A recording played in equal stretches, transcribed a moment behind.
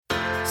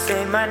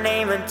Say my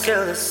name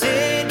until the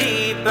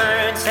city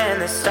burns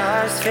and the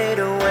stars fade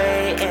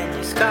away and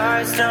your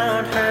scars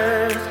don't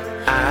hurt.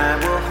 I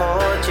will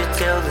hold you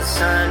till the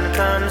sun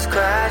comes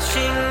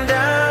crashing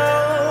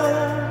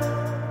down.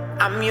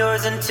 I'm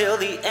yours until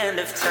the end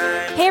of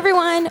time. Hey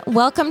everyone,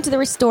 welcome to the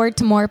Restored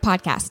to More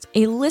podcast,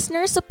 a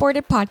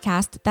listener-supported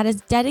podcast that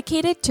is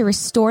dedicated to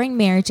restoring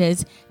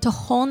marriages to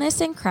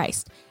wholeness in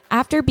Christ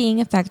after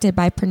being affected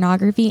by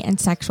pornography and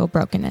sexual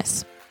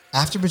brokenness.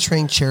 After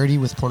betraying Charity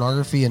with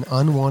pornography and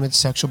unwanted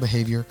sexual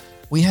behavior,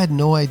 we had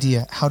no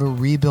idea how to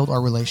rebuild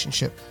our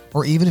relationship,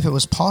 or even if it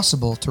was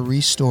possible to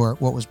restore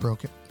what was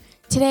broken.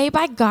 Today,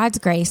 by God's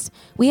grace,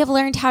 we have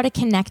learned how to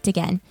connect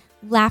again,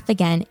 laugh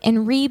again,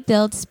 and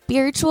rebuild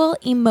spiritual,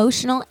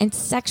 emotional, and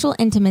sexual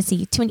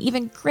intimacy to an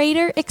even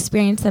greater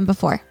experience than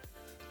before.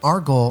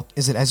 Our goal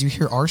is that as you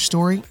hear our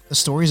story, the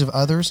stories of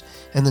others,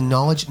 and the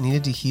knowledge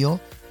needed to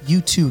heal,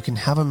 you too can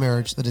have a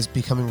marriage that is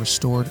becoming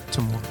restored to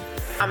more.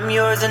 I'm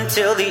yours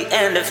until the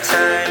end of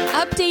time.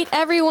 Update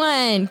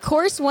everyone!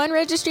 Course 1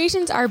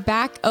 registrations are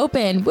back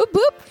open. Whoop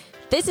whoop!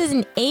 This is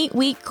an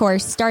 8-week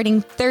course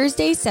starting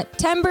Thursday,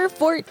 September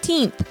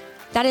 14th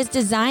that is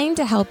designed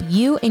to help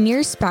you and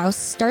your spouse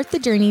start the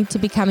journey to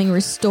becoming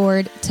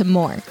restored to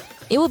more.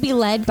 It will be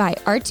led by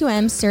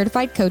R2M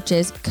certified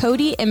coaches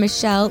Cody and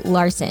Michelle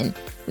Larson.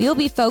 We will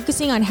be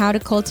focusing on how to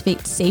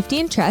cultivate safety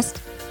and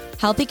trust,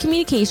 healthy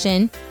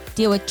communication,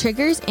 deal with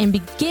triggers, and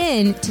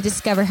begin to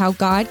discover how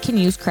God can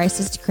use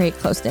crisis to create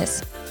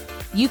closeness.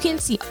 You can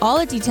see all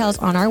the details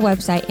on our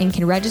website and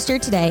can register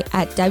today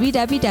at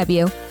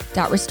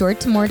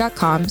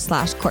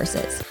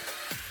www.restoredtomore.com/courses.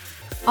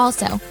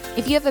 Also,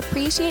 if you have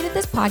appreciated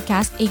this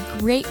podcast, a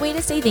great way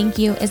to say thank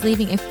you is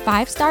leaving a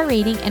 5-star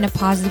rating and a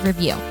positive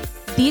review.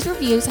 These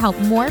reviews help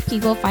more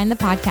people find the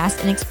podcast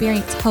and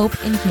experience hope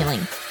and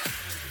healing.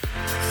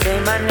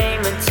 Say my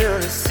name until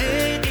the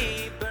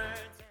city burns.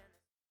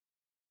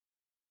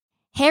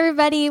 Hey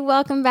everybody,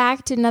 welcome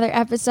back to another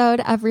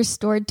episode of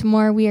Restored to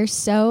More. We are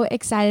so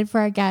excited for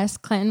our guests.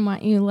 Clinton, why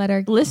don't you let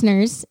our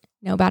listeners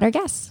know about our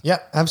guests? Yeah,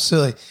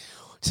 absolutely.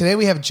 Today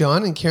we have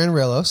John and Karen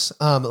Relos.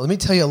 Let me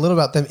tell you a little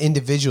about them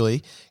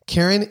individually.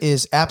 Karen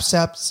is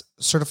APSAP's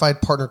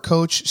certified partner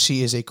coach.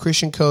 She is a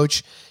Christian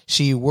coach.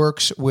 She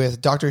works with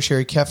Dr.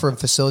 Sherry Keffer and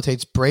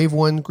facilitates Brave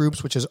One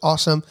groups, which is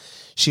awesome.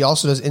 She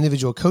also does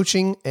individual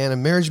coaching and a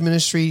marriage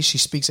ministry. She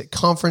speaks at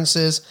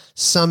conferences,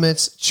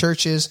 summits,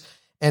 churches,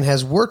 and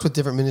has worked with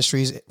different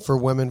ministries for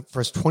women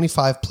for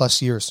 25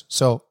 plus years.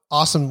 So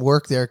awesome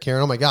work there,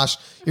 Karen. Oh my gosh,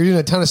 you're doing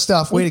a ton of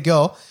stuff. Way to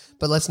go.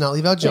 But let's not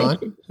leave out John,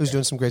 who's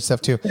doing some great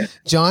stuff too.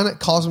 John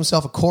calls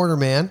himself a quarter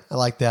man. I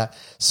like that.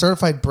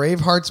 Certified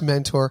Bravehearts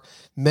mentor,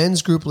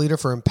 men's group leader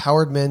for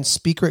empowered men,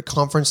 speaker at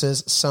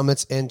conferences,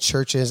 summits, and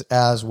churches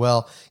as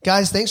well.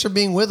 Guys, thanks for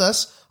being with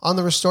us on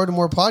the Restore to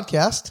More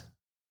podcast.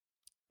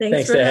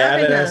 Thanks for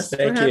having us.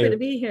 We're happy to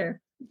be here.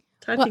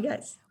 Talk to you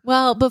guys.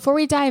 Well, before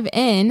we dive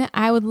in,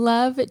 I would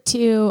love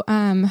to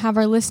have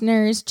our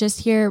listeners just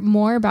hear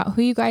more about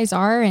who you guys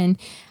are and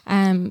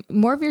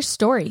more of your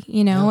story,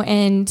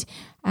 and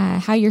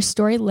how your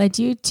story led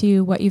you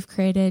to what you've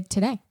created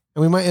today.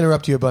 And we might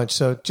interrupt you a bunch,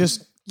 so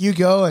just you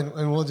go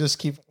and we'll just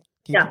keep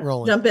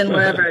rolling. Jump in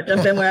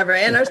wherever.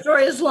 And our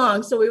story is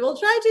long, so we will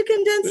try to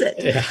condense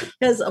it.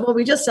 Because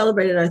we just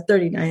celebrated our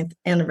 39th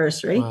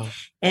anniversary. Wow.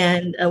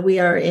 And we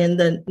are in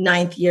the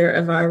 9th year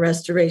of our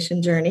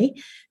restoration journey.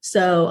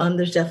 So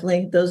there's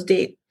definitely those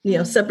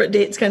separate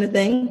dates kind of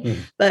thing. Mm.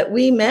 But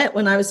we met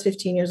when I was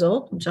 15 years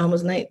old. John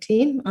was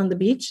 19 on the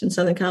beach in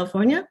Southern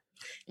California.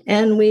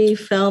 And we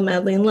fell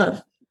madly in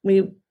love.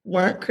 We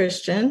weren't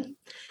Christian.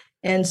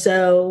 And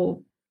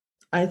so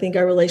I think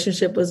our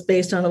relationship was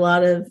based on a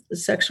lot of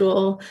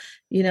sexual,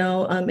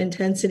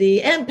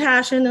 intensity and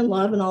passion and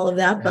love and all of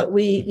that. But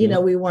we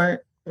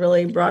weren't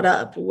really brought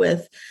up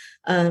with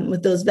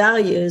those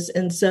values.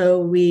 And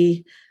so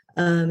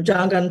John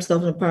got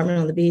himself an apartment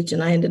on the beach,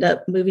 and I ended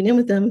up moving in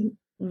with him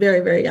very,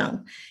 very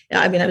young.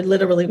 I mean, I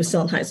literally was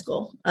still in high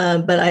school,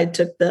 but I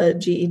took the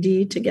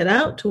GED to get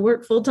out to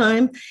work full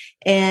time.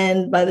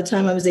 And by the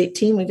time I was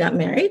 18, we got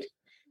married,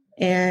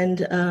 and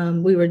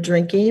we were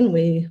drinking.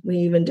 We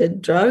even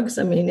did drugs.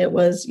 I mean, it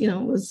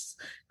was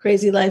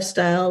crazy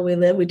lifestyle we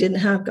lived. We didn't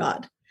have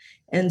God.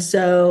 And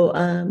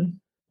so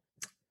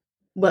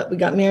we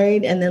got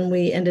married, and then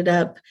we ended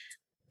up,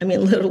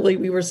 literally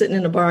we were sitting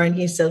in a bar and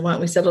he said, why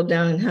don't we settle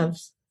down and have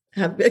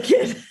a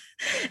kid?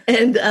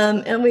 And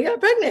we got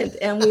pregnant,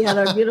 and we had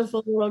our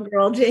beautiful little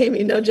girl,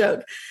 Jamie, no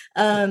joke.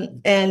 But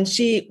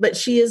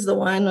she is the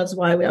one, that's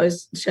why we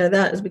always share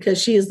that, is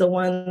because she is the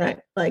one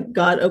that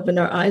God opened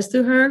our eyes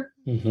through her.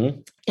 Mm-hmm.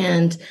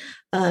 And,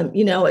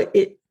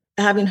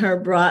 having her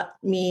brought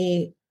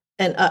me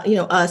and,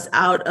 us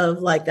out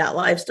of that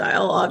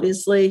lifestyle,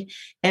 obviously.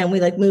 And we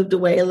moved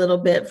away a little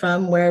bit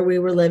from where we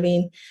were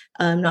living,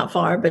 not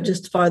far, but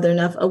just farther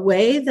enough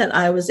away that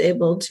I was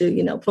able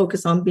to,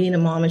 focus on being a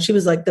mom. And she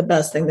was the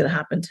best thing that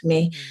happened to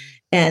me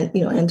and,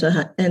 and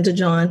to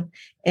John.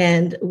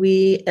 And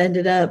we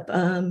ended up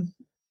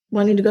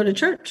wanting to go to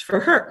church for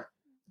her.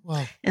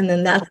 Wow. And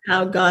then that's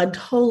how God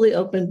totally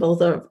opened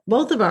both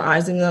of our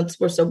eyes. And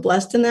we're so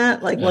blessed in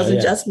that. Like,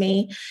 wasn't just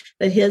me,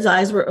 that his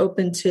eyes were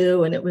open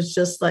too. And it was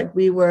just like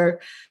we were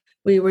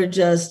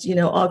just,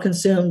 all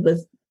consumed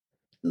with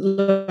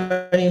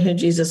learning who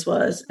Jesus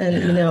was, and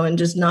and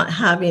just not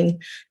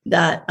having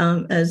that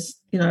as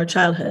our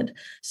childhood.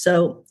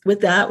 So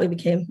with that, we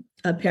became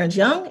parents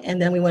young,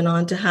 and then we went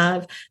on to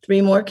have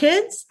 3 more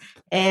kids.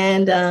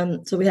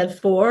 And so we had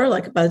 4,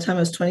 like by the time I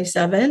was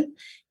 27.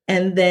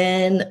 And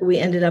then we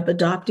ended up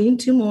adopting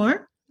 2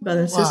 more,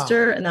 brother and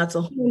sister. And that's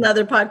a whole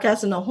nother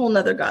podcast and a whole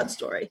nother God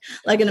story,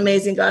 like an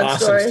amazing God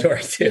story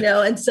too.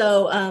 And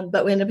so,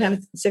 but we ended up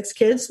having 6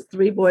 kids,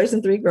 3 boys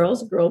and 3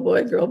 girls, girl,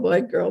 boy, girl,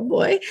 boy, girl,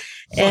 boy.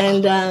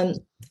 And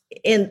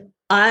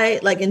I,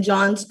 like in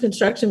John's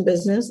construction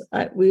business,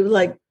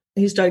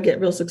 he started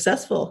getting real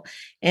successful,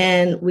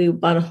 and we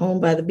bought a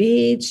home by the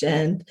beach,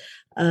 and,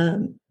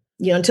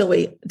 until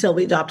we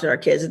adopted our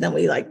kids, and then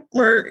we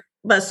were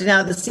busting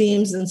out the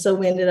seams. And so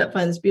we ended up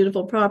finding this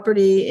beautiful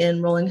property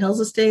in Rolling Hills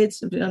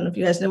Estates. I don't know if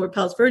you guys know where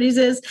Palos Verdes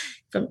is,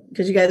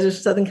 because you guys are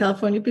Southern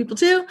California people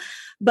too.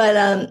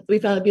 But we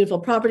found a beautiful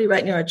property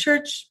right near our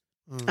church.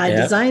 I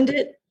designed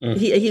it.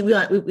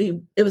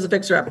 It was a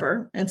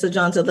fixer-upper. And so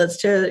John said,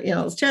 let's tear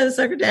the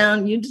sucker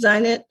down. You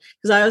design it.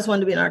 Because I always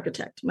wanted to be an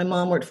architect. My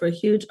mom worked for a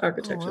huge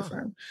architecture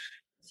firm.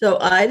 So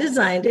I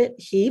designed it.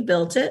 He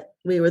built it.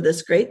 We were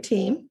this great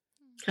team.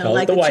 Kind of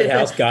like the White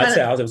House, God's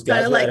house. It was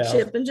God's White House.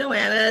 Kind of like Chip and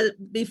Joanna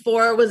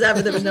before it was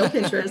ever. There was no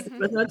Pinterest. There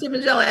was no Chip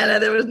and Joanna.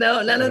 There was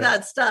none of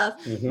that stuff,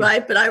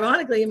 right? But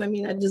ironically,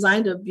 I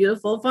designed a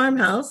beautiful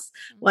farmhouse,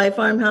 white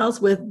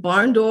farmhouse with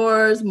barn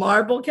doors,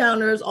 marble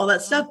counters, all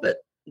that stuff. But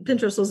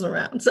Pinterest wasn't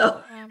around.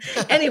 So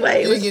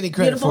anyway, it was a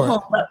beautiful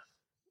home. But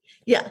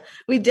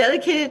we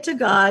dedicated it to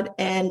God,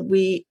 and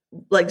we,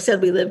 like I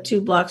said, we lived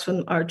 2 blocks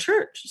from our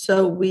church.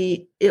 So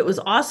it was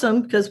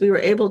awesome because we were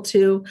able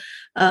to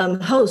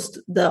host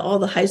all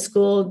the high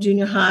school,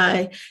 junior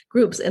high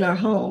groups in our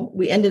home.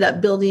 We ended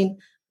up building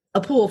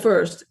a pool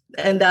first,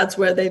 and that's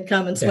where they'd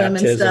come and swim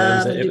and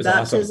stuff and do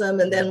baptism. Awesome.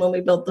 And then when we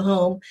built the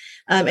home,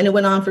 and it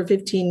went on for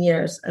 15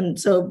 years. And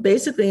so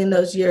basically in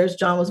those years,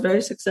 John was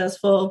very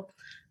successful.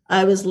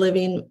 I was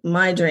living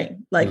my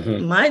dream. My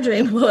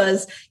dream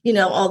was,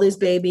 all these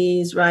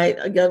babies, right?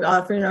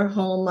 Offering our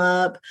home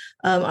up,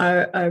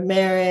 our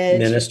marriage,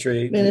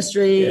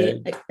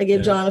 ministry. I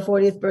gave John a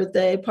 40th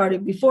birthday party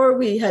before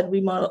we had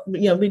remodeled,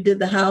 we did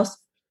the house,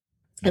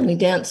 and we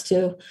danced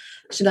to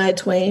Shania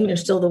Twain, You're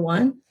Still the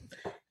One.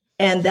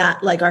 And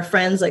that, our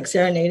friends,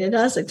 serenaded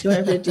us,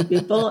 250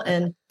 people.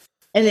 And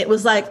it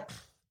was like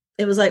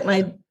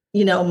my,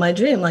 my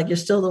dream, You're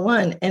Still the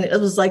One. And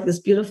it was this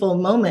beautiful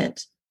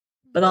moment.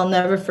 But I'll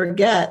never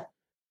forget,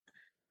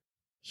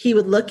 he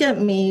would look at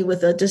me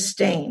with a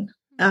disdain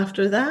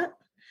after that,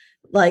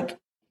 like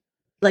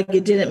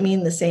it didn't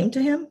mean the same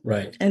to him.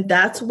 Right. And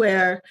that's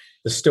where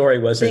the story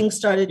things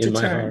started to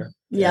turn.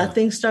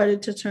 Things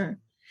started to turn.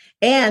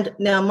 And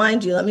now,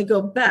 mind you, let me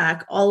go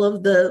back. All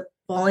of the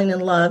falling in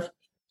love,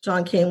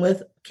 John came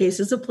with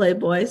cases of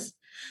Playboys.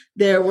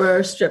 There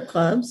were strip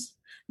clubs.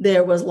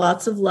 There was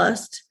lots of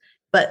lust,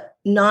 but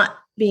not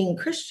being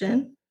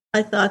Christian,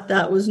 I thought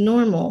that was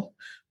normal.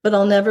 But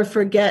I'll never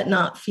forget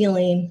not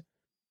feeling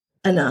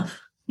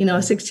enough. I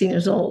was 16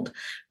 years old,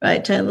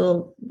 right? Tiny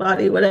little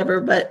body,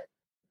 whatever. But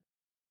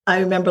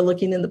I remember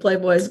looking in the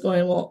Playboys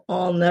going, well,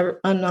 I'm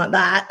not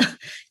that,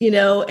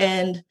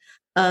 and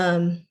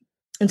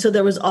so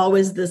there was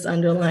always this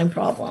underlying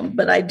problem,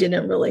 but I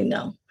didn't really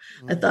know.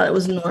 I thought it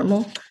was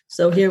normal.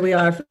 So here we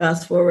are,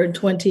 fast forward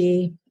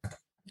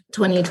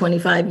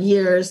 25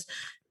 years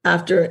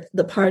after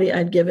the party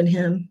I'd given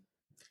him,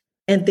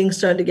 and things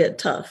started to get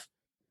tough.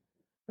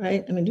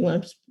 Right. Do you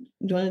want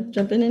to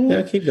jump in anymore?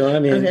 Yeah, keep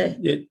going.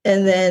 Okay.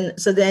 And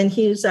then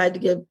he decided to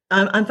give,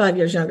 I'm 5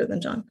 years younger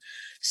than John.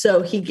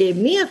 So he gave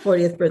me a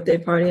 40th birthday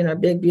party in our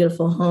big,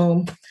 beautiful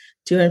home,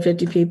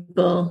 250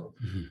 people.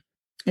 Mm-hmm.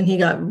 And he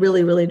got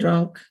really, really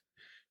drunk.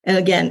 And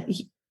again,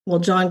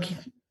 John,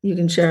 you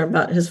can share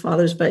about his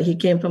fathers, but he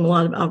came from a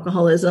lot of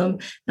alcoholism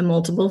and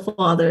multiple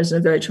fathers and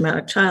a very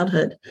traumatic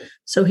childhood.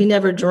 So he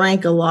never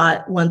drank a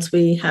lot once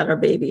we had our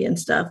baby and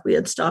stuff. We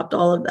had stopped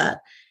all of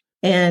that.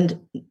 And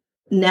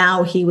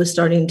now he was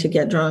starting to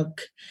get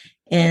drunk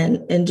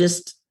and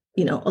just,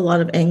 a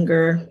lot of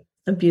anger,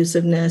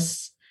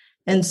 abusiveness.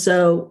 And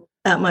so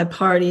at my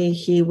party,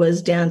 he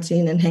was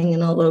dancing and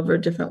hanging all over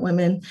different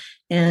women.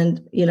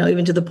 And,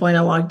 even to the point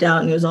I walked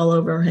out and he was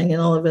hanging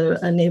all over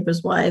a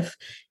neighbor's wife.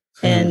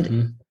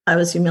 And I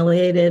was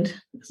humiliated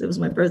because it was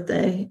my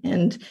birthday,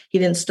 and they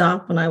didn't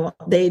stop when I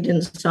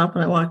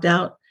walked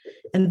out.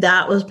 And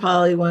that was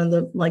probably one of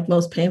the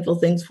most painful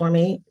things for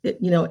me,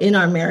 in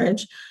our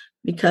marriage,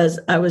 because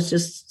I was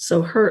just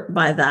so hurt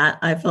by that.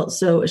 I felt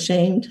so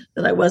ashamed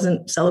that I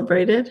wasn't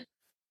celebrated.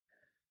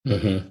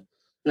 Mm-hmm.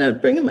 And I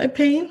would bring in my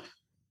pain.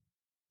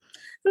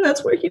 And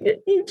that's where he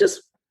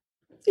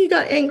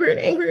got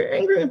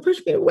angry and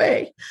pushed me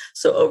away.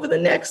 So over the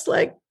next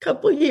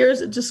couple of years,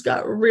 it just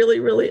got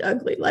really, really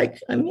ugly.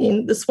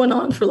 This went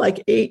on for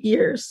 8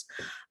 years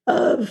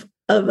of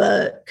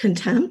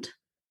contempt,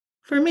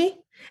 for me.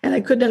 And I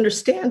couldn't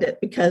understand it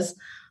because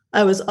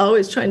I was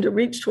always trying to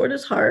reach toward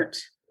his heart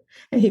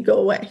and he'd go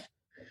away.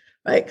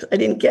 Right. I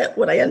didn't get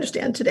what I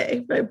understand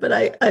today. Right. But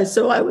I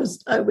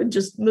would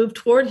just move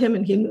toward him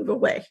and he'd move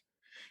away.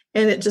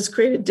 And it just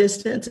created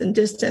distance.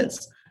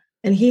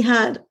 And he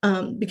had,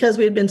 because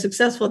we had been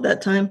successful at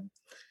that time,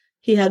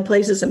 he had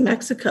places in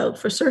Mexico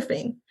for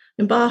surfing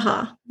in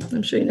Baja.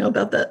 I'm sure you know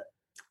about that.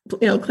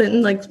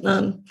 Clinton, like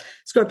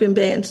Scorpion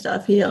Bay and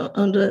stuff. He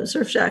owned a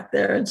surf shack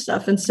there and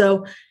stuff. And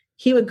so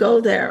he would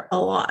go there a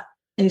lot.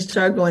 And he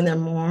started going there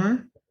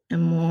more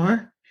and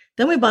more.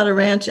 Then we bought a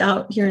ranch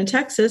out here in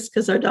Texas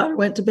because our daughter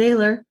went to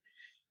Baylor.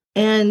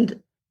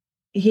 And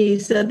he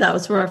said that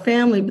was for our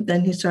family. But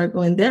then he started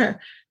going there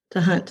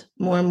to hunt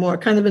more and more,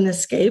 kind of an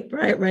escape,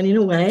 right? Running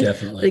away.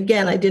 Definitely. But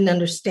again, I didn't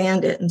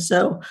understand it. And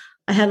so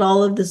I had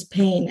all of this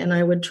pain and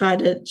I would try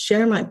to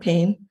share my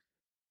pain,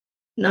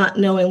 not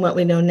knowing what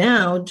we know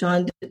now.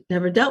 John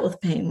never dealt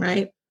with pain,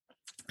 right?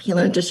 He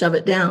learned to shove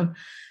it down.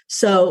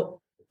 So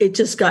it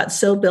just got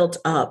so built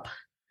up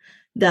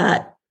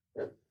that,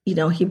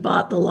 he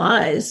bought the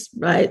lies,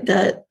 right?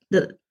 That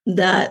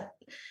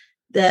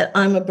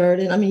I'm a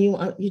burden. I mean,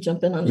 you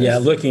jump in on this. Yeah.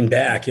 Looking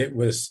back, it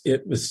was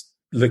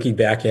looking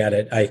back at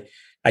it.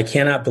 I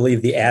cannot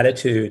believe the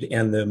attitude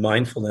and the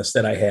mindfulness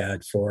that I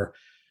had for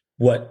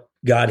what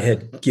God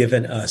had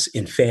given us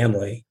in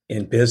family,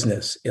 in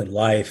business, in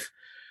life.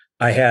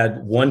 I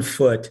had one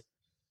foot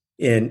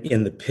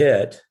in the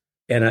pit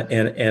and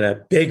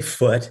a big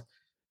foot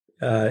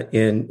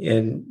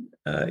in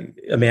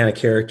a man of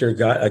character,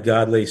 a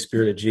godly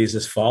Spirit of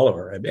Jesus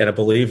follower and a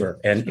believer,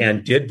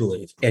 and did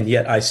believe. And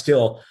yet I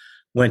still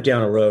went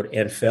down a road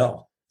and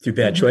fell through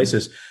bad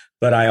choices.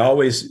 But I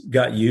always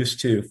got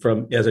used to,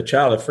 from as a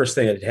child, the first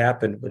thing that had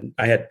happened when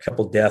I had a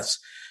couple deaths,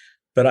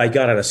 but I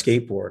got on a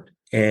skateboard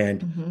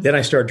and then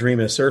I started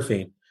dreaming of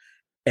surfing.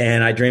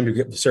 And I dreamed of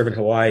surfing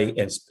Hawaii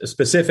and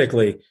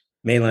specifically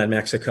mainland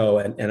Mexico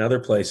and other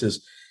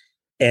places.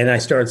 And I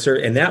started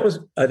surfing, and that was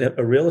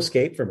a real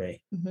escape for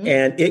me.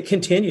 And it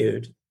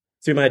continued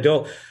through my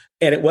adult.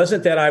 And it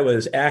wasn't that I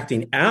was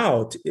acting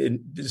out in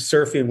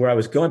surfing where I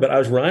was going, but I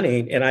was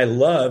running, and I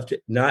loved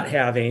not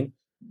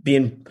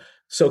being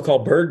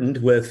so-called burdened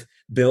with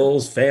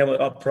bills, family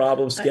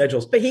problems,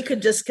 schedules. But he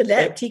could just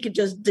connect. He could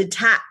just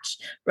detach,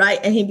 right?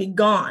 And he'd be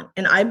gone.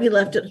 And I'd be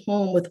left at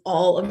home with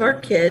all of our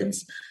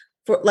kids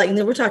for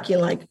we're talking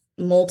like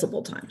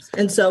multiple times.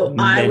 And so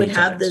I would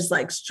have this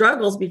like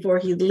struggles before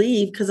he'd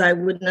leave because I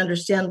wouldn't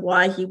understand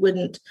why he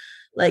wouldn't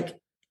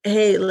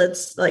hey,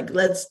 let's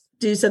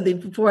do something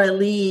before I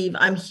leave.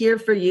 I'm here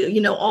for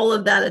you. All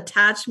of that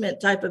attachment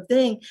type of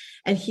thing.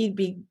 And he'd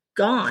be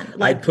gone.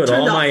 I'd put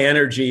all my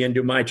energy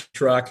into my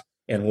truck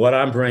and what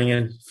I'm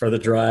bringing for the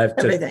drive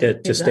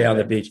to stay on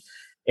the beach.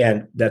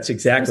 And that's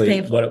exactly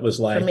what it was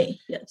like for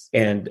me. Yes.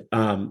 And,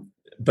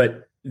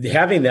 but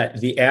having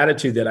the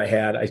attitude that I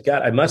had,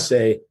 I must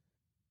say,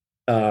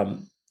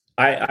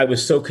 I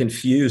was so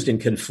confused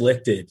and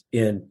conflicted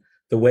in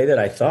the way that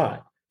I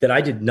thought that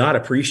I did not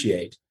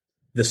appreciate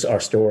our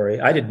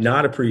story. I did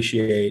not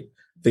appreciate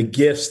the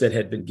gifts that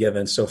had been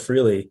given so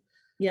freely.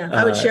 Yeah.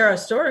 I would share our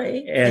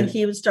story and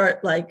he would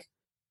start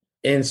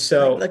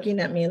looking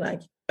at me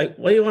like,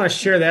 what do you want to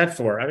share that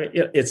for? I mean,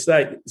 it's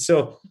like,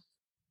 so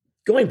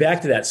going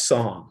back to that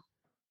song,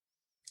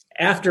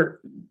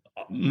 after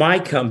my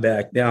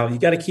comeback, now you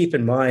got to keep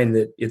in mind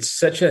that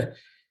it's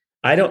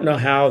I don't know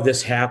how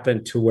this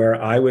happened to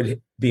where I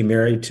would be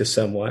married to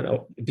someone,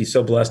 I'd be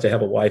so blessed to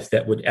have a wife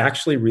that would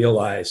actually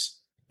realize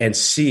and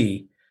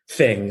see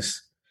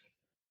things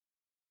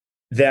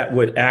that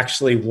would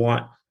actually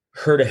want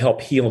her to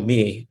help heal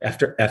me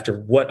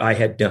after what I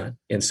had done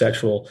in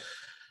sexual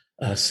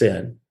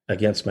sin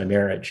against my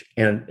marriage.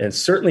 And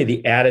certainly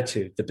the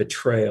attitude, the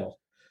betrayal,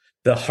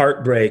 the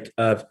heartbreak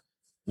of,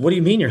 what do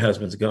you mean your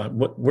husband's gone?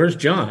 Where's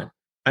John?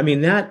 I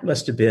mean, that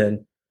must have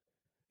been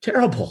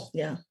terrible.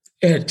 Yeah.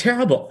 And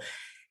terrible.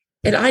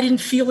 And I didn't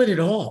feel it at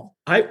all.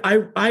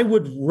 I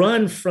would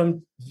run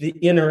from the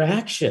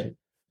interaction.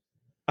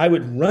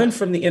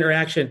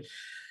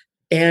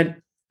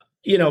 And,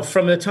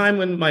 from the time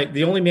when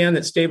the only man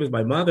that stayed with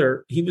my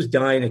mother, he was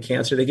dying of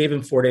cancer. They gave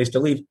him 4 days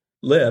to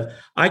live.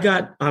 I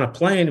got on a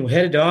plane and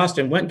headed to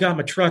Austin, went and got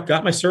my truck,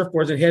 got my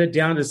surfboards and headed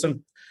down to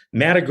some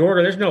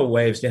Matagorda. There's no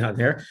waves down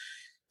there.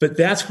 But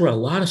that's where a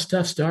lot of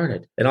stuff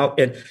started. And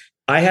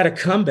I had a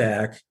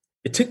comeback.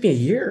 It took me a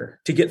year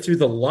to get through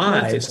the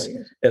lies,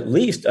 at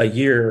least a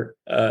year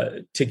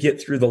to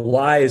get through the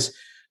lies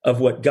of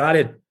what God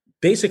had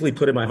basically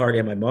put in my heart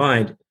and my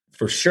mind,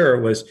 for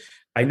sure, was,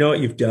 I know what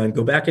you've done.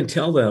 Go back and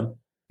tell them.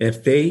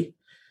 If they,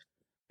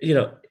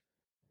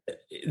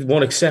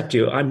 won't accept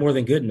you, I'm more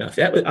than good enough.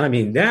 That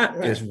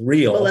right. Is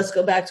real. Well, let's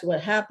go back to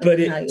what happened. But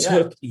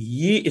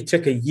it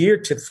took a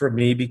year for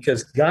me,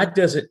 because God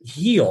doesn't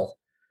heal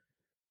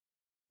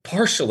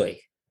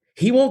partially.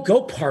 He won't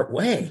go part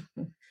way.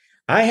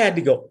 I had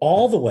to go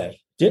all the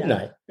way, didn't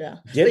I? Yeah.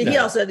 But he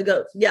also had to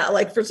go,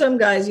 like for some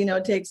guys,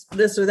 it takes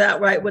this or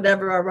that, right?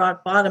 Whatever our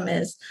rock bottom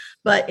is.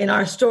 But in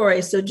our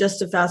story, so just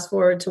to fast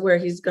forward to where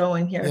he's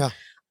going here,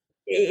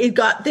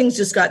 things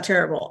just got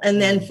terrible.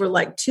 And then for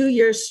like 2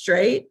 years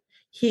straight,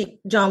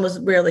 John was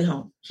rarely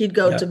home. He'd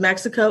go to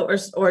Mexico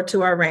or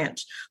to our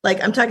ranch.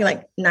 Like I'm talking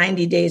like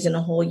 90 days in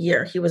a whole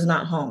year. He was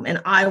not home. And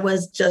I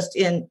was just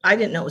I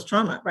didn't know it was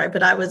trauma, right?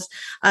 But I was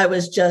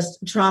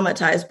just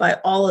traumatized by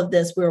all of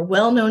this. We were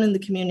well known in the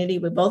community.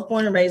 We were both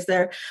born and raised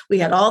there. We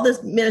had all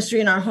this ministry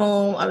in our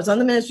home. I was on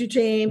the ministry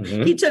team.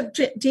 Mm-hmm. He took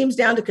teams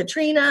down to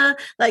Katrina.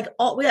 Like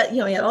we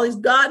had all these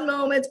God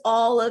moments,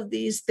 all of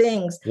these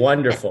things.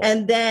 Wonderful.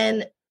 And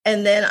then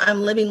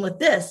I'm living with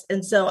this.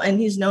 And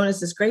he's known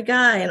as this great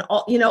guy and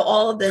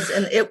all of this.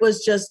 And it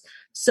was just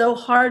so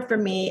hard for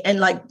me. And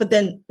but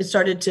then it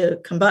started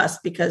to combust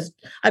because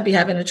I'd be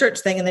having a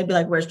church thing and they'd be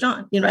like, where's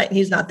John? Right. And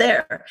he's not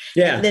there.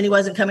 Yeah. And then he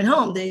wasn't coming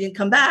home. They didn't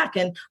come back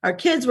and our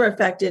kids were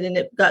affected and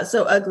it got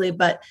so ugly.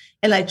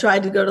 And I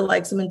tried to go to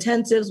like some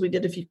intensives. We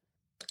did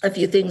a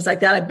few things like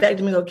that. I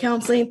begged him to go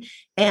counseling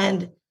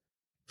and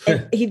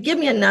he'd give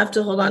me enough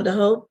to hold on to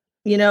hope,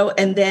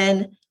 and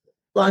then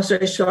long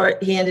story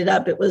short, he ended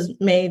up, it was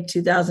May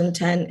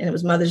 2010 and it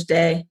was Mother's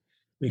Day.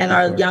 And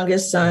our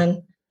youngest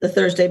son, the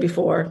Thursday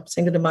before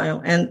Cinco de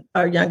Mayo, and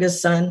our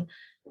youngest son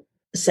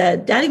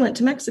said, Daddy went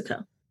to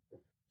Mexico.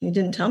 He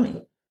didn't tell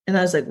me. And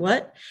I was like,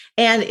 what?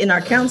 And in our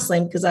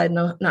counseling, because I had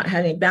not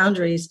had any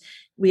boundaries,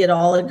 we had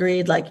all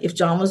agreed, like, if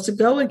John was to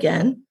go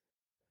again,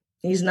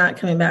 he's not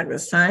coming back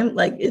this time.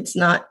 Like, it's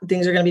not,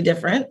 things are going to be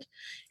different.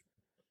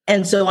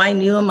 And so I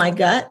knew in my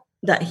gut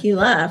that he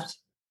left.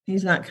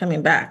 He's not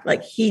coming back.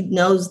 Like he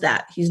knows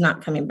that he's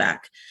not coming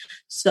back.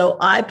 So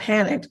I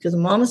panicked because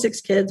mom of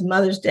 6 kids,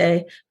 Mother's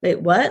Day.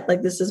 Wait, what?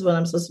 Like this is what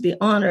I'm supposed to be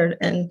honored.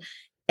 And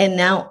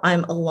now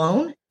I'm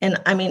alone.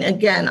 And I mean,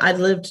 again, I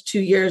lived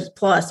 2 years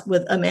plus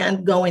with a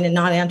man going and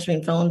not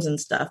answering phones and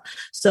stuff.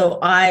 So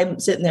I'm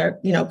sitting there,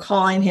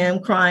 calling him,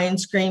 crying,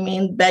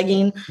 screaming,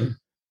 begging,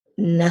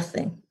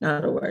 nothing,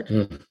 not a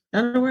word,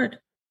 not a word.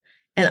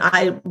 And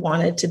I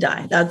wanted to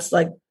die. That's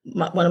like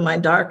one of my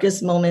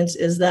darkest moments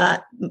is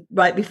that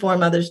right before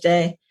Mother's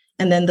Day.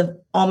 And then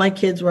all my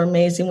kids were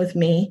amazing with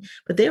me,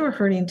 but they were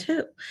hurting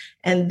too.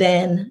 And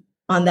then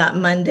on that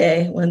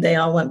Monday, when they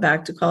all went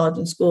back to college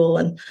and school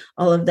and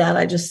all of that,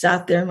 I just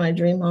sat there in my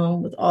dream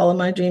home with all of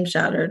my dreams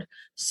shattered,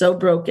 so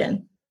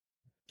broken,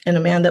 and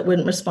a man that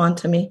wouldn't respond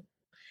to me.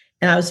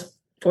 And I was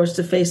forced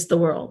to face the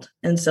world.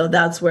 And so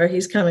that's where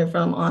he's coming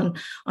from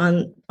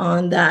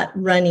on that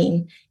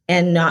running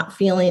and not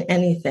feeling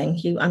anything.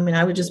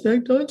 I would just be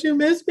like, don't you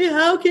miss me?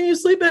 How can you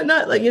sleep at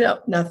night? Like,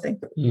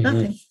 nothing,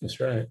 nothing. That's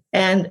right.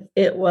 And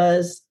it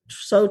was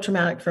so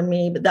traumatic for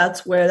me, but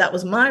that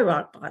was my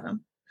rock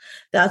bottom.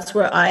 That's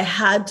where I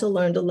had to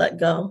learn to let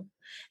go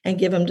and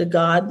give him to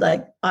God.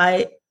 Like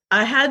I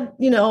had,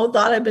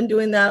 thought I'd been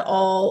doing that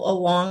all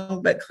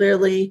along, but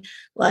clearly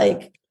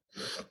like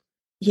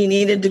he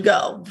needed to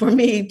go for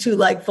me to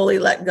like fully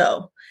let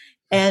go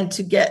and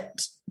to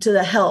get to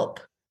the help.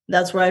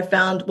 That's where I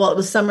found, it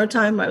was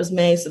summertime. It was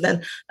May. So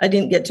then I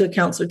didn't get to a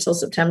counselor till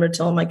September,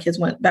 till my kids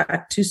went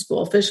back to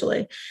school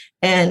officially.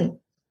 And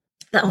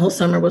that whole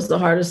summer was the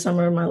hardest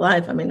summer of my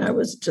life. I mean, I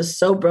was just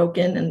so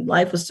broken and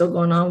life was still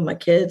going on with my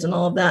kids and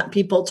all of that.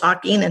 People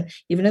talking, and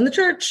even in the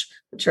church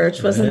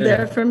wasn't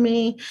there for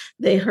me.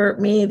 They hurt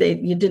me.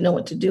 You didn't know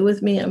what to do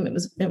with me. I mean,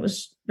 it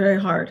was very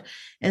hard.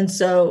 And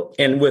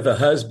with a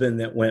husband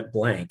that went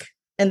blank.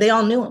 And they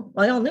all knew him.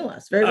 Well, they all knew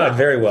us very well.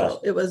 Very well.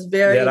 So it was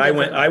very. That I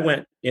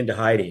went into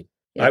hiding.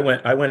 Yeah.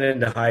 I went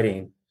into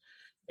hiding,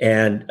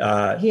 and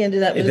he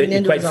ended up moving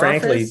into quite his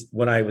frankly, office.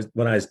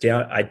 when I was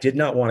down, I did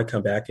not want to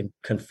come back and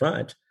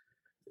confront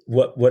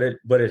what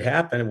had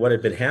happened and what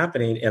had been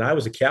happening, and I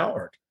was a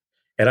coward.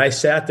 And I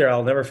sat there.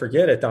 I'll never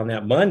forget it on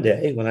that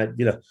Monday when I,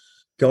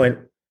 going,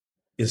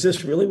 is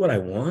this really what I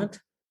want?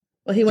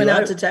 Well, he went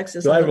out to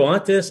Texas. Do I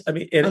want this? I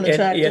mean, on the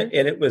tractor?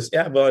 And it was,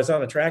 I was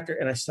on a tractor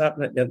and I stopped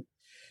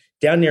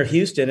down near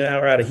Houston, an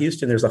hour out of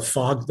Houston. There's a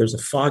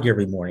fog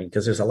every morning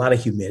because there's a lot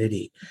of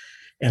humidity.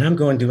 And I'm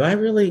going,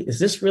 is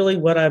this really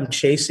what I'm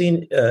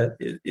chasing?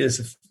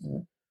 Is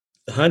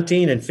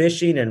hunting and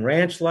fishing and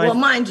ranch life? Well,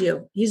 mind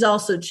you, he's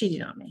also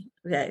cheating on me.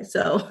 Okay.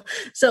 So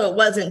it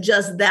wasn't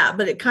just that,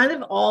 but it kind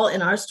of all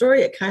in our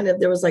story,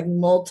 there was like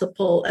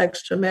multiple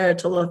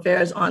extramarital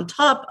affairs on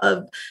top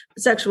of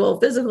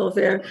physical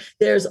affair.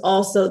 There's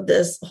also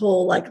this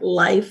whole like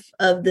life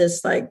of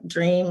this like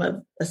dream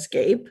of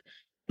escape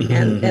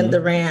and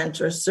the ranch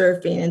or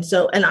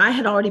surfing. And I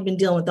had already been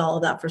dealing with all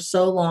of that for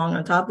so long,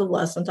 on top of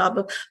lust, on top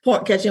of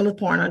porn, catching with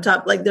porn, on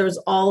top, like there was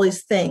all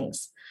these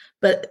things.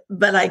 But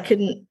I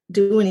couldn't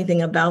do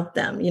anything about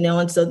them,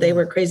 and so they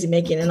were crazy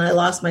making, and I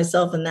lost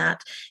myself in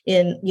that.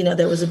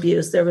 There was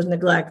abuse, there was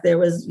neglect, there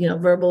was,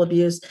 verbal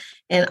abuse,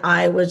 and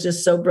I was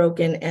just so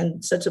broken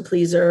and such a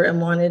pleaser and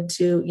wanted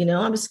to,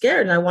 I was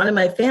scared and I wanted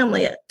my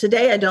family.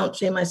 Today, I don't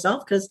shame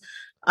myself because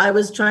I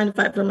was trying to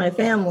fight for my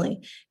family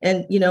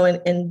and,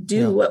 and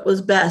do what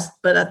was best.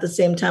 But at the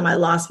same time, I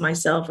lost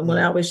myself. And what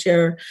I always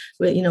share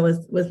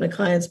with my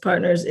clients,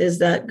 partners, is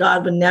that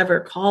God would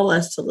never call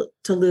us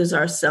to lose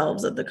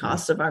ourselves at the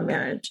cost of our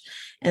marriage.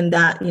 and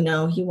that,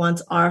 he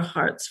wants our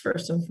hearts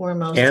first and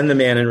foremost. And the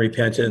man in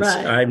repentance.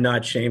 Right. I'm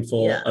not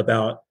shameful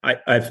about,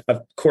 I've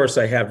of course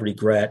I have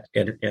regret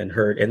and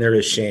hurt, and there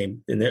is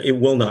shame, and it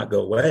will not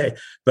go away,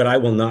 but I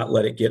will not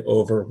let it get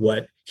over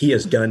what he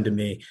has done to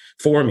me,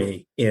 for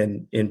me,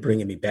 in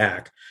bringing me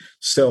back.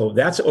 So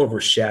that's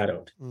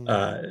overshadowed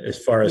as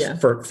far as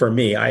for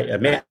me,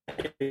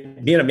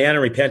 being a man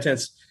in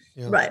repentance.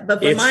 Yeah. Right.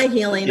 But for my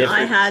healing,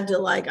 I had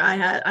to I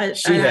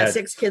had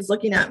 6 kids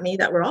looking at me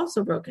that were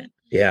also broken.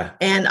 Yeah.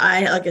 And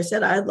like I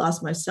said, I had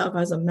lost myself. I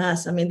was a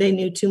mess. I mean, they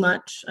knew too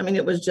much. I mean,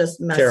 it was just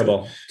messy.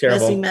 Terrible.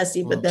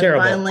 Messy. But then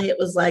finally it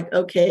was like,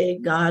 okay,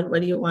 God,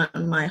 what do you want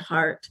in my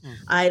heart?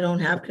 I don't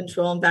have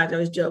control. In fact, I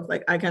always joke,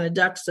 I kind of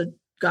ducked so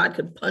God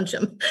could punch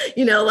him,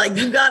 you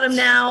got him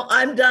now.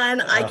 I'm done.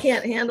 I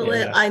can't handle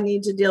it. I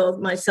need to deal with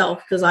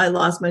myself because I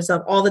lost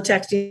myself. All the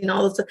texting,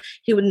 all the stuff,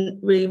 he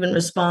wouldn't even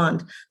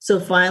respond.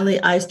 So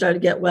finally I started to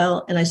get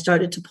well, and I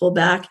started to pull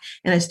back,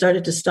 and I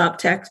started to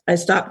I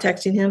stopped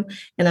texting him,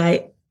 and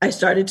I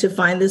started to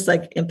find this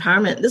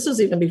empowerment. This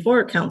was even before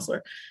a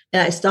counselor.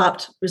 And I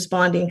stopped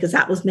responding because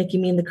that was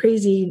making me in the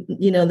crazy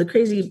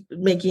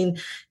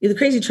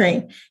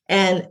train.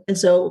 And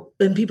so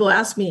when people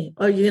ask me,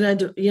 "Oh, you're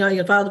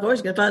gonna file a divorce?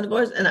 You're gonna file a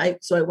divorce?" And I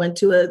went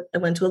to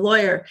a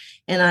lawyer,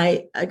 and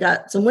I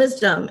got some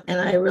wisdom, and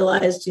I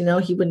realized, he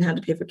wouldn't have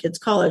to pay for kids'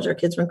 college. Our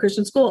kids were in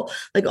Christian school,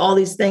 all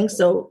these things.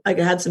 So I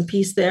had some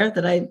peace there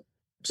that I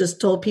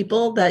just told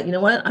people that,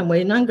 I'm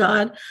waiting on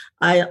God.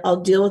 I'll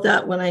deal with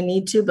that when I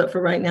need to, but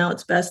for right now,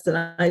 it's best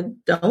that I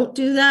don't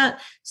do that.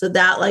 So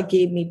that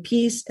gave me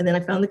peace. And then I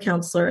found the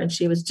counselor, and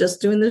she was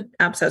just doing the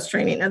abscess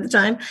training at the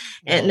time,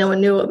 and no one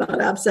knew about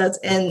abscess.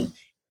 And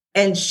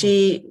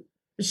she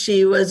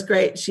was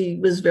great. She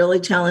was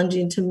really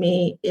challenging to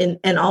me.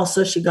 And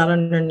also she got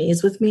on her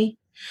knees with me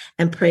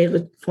and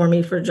prayed for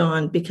me for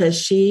John,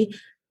 because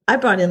I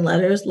brought in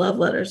love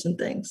letters and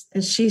things.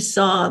 And she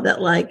saw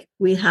that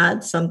we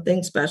had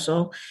something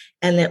special,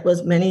 and it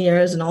was many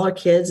years and all our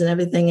kids and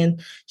everything. And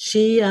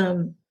she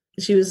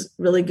was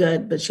really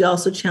good, but she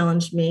also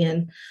challenged me,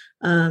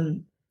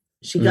 and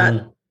she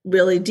got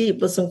really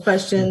deep with some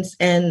questions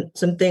and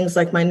some things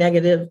like my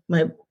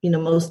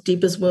most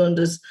deepest wound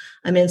is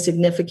I'm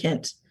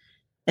insignificant.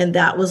 And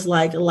that was a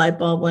light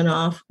bulb went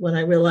off when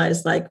I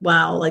realized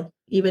wow,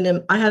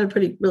 I had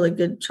a really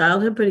good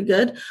childhood, pretty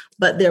good,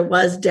 but there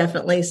was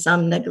definitely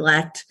some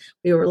neglect.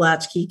 We were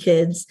latchkey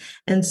kids.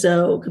 And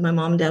so, because my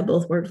mom and dad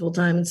both worked full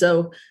time. And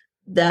so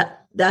that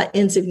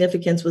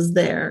insignificance was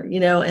there,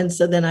 and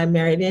so then I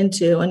married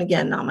into, and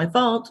again, not my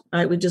fault.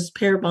 I would just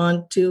pair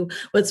bond to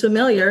what's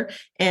familiar.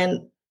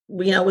 And,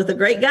 with a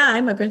great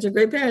guy, my parents are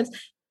great parents,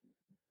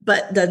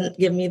 but doesn't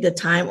give me the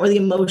time or the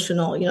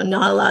emotional,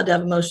 not allowed to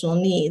have emotional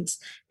needs.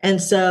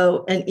 And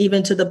so, and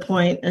even to the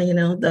point,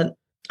 that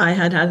I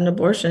had an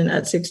abortion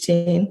at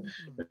 16,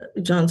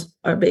 John's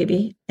our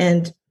baby.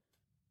 And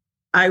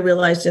I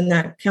realized in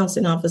that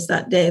counseling office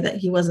that day that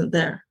he wasn't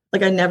there.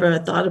 I never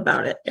had thought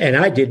about it. And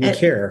I didn't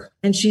care.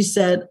 And she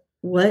said,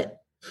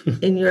 "What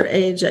at your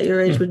age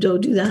would Joe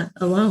do that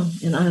alone?"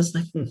 And I was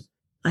like,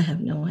 I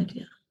have no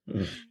idea.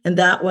 And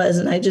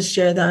and I just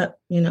share that,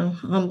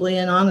 humbly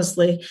and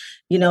honestly,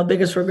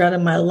 biggest regret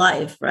in my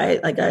life, right?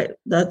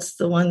 That's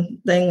the one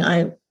thing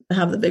I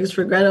have the biggest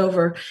regret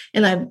over.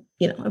 And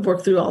I've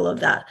worked through all of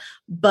that,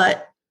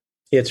 but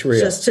it's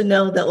real. Just to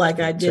know that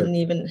I didn't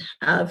even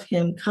have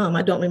him come.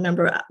 I don't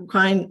remember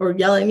crying or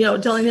yelling,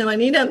 telling him I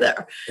need him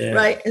there. Yeah.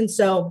 Right. And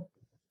so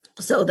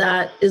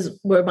that is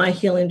where my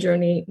healing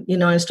journey,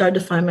 I started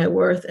to find my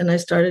worth, and I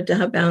started to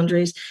have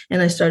boundaries,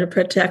 and I started to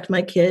protect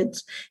my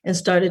kids, and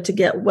started to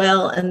get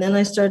well. And then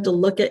I started to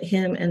look at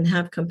him and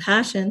have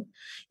compassion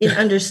and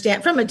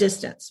understand from a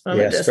distance,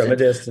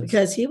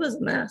 because he was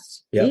a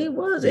mess. Yep. He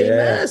was a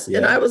mess. Yeah.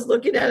 And I was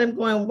looking at him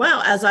going,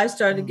 wow, as I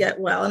started to get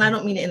well, and I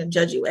don't mean it in a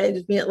judgy way. I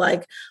just mean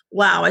it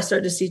wow, I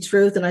started to see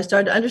truth, and I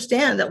started to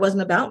understand that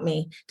wasn't about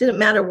me. It didn't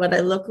matter what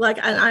I looked like.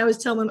 And I was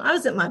telling him I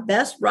was at my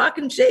best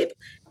rocking shape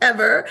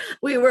ever.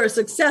 We were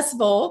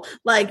successful.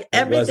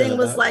 Everything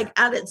was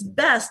at its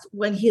best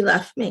when he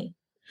left me.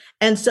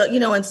 And so,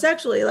 and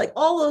sexually,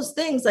 all those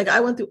things, I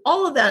went through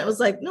all of that. It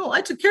was no,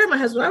 I took care of my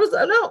husband.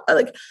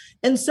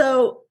 And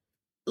so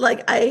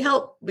I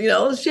help,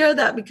 share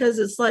that, because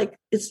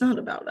it's not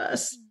about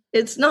us.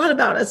 It's not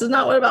about us. It's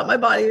not about my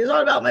body. It's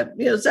not about my,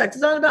 sex.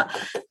 It's not about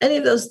any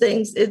of those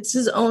things. It's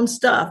his own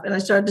stuff. And I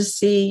started to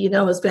see,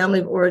 his family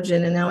of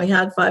origin, and how he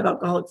had 5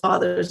 alcoholic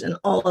fathers and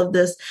all of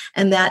this,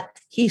 and that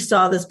he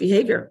saw this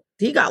behavior.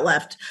 He got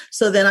left.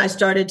 So then I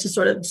started to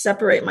sort of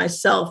separate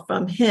myself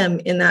from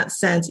him in that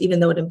sense, even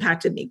though it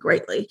impacted me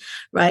greatly,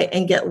 right?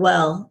 And get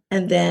well.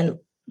 And then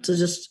to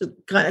just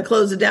kind of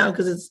close it down,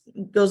 because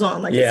it goes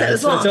on, I said,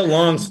 it's long. It's a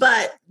long,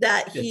 but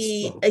that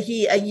he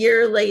a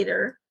year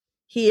later,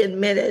 he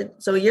admitted.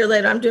 So a year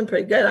later, I'm doing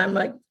pretty good. I'm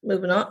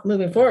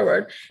moving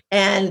forward.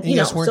 And you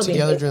guys weren't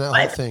together during that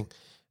whole thing.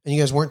 And you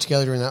guys weren't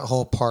together during that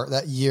whole part,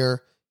 that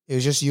year. It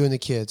was just you and the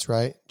kids,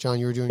 right? John,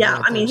 you were doing.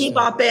 Yeah. I mean, he'd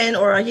pop in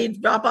or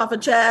he'd drop off a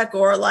check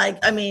or and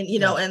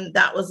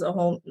that was a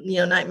whole,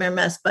 nightmare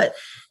mess. But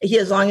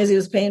as long as he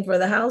was paying for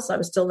the house, I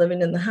was still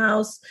living in the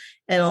house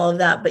and all of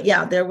that. But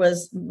yeah, there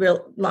was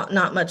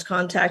not much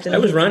contact. And I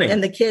was running.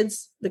 And the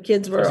kids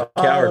were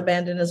all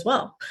abandoned as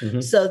well.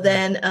 Mm-hmm. So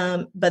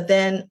then, but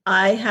then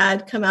I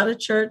had come out of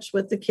church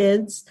with the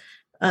kids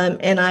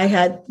and I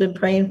had been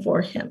praying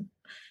for him.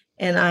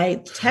 And I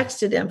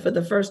texted him for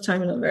the first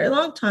time in a very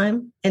long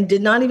time and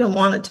did not even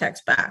want to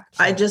text back.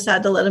 I just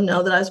had to let him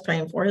know that I was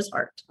praying for his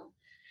heart.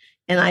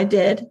 And I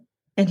did.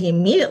 And he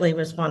immediately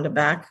responded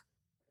back,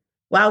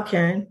 "Wow,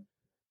 Karen,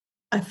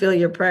 I feel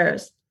your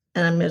prayers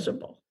and I'm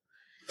miserable."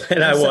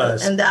 And I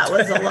was. And that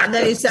was a lot.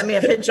 Then he sent me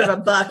a picture of a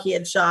buck he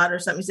had shot or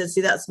something. He said,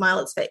 "See that smile?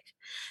 It's fake."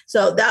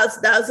 So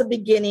that was the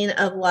beginning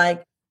of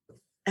like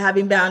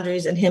having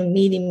boundaries and him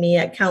meeting me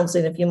at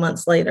counseling a few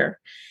months later.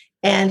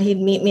 And he'd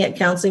meet me at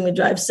counseling. We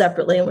drive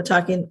separately, and we're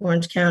talking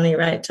Orange County,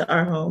 right, to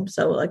our home.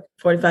 So like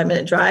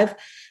 45-minute drive,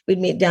 we'd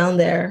meet down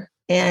there.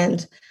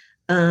 And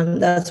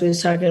that's what he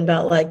was talking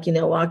about, like,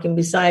 walking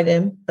beside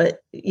him, but,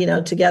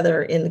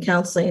 together in the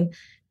counseling.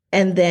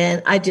 And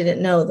then I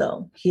didn't know,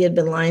 though, he had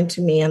been lying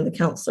to me and the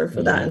counselor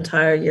for that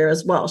entire year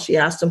as well. She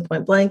asked him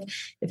point blank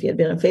if he had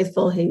been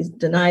unfaithful. He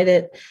denied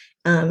it.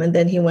 And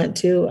then he went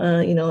to,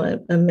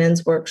 a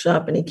men's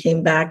workshop, and he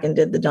came back and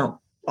did the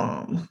dump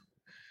bomb.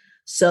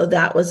 So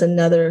that was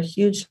another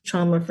huge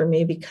trauma for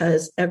me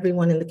because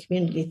everyone in the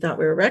community thought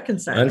we were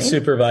reconciling.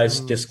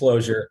 Unsupervised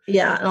disclosure.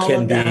 Yeah. And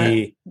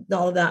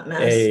all of that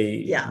mess.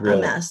 A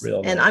mess.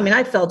 And I mean,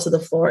 I fell to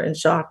the floor in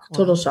shock,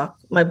 total shock.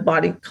 My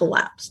body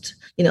collapsed,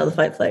 the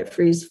fight, flight,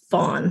 freeze,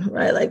 fawn,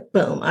 right? Like,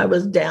 boom, I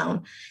was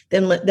down.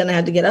 Then I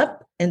had to get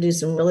up and do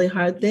some really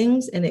hard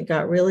things. And it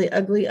got really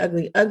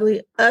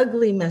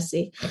ugly,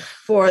 messy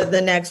for the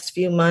next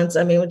few months.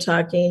 I mean, we're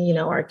talking,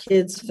 our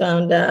kids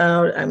found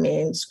out,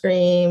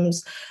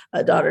 screams,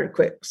 a daughter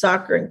quit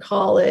soccer in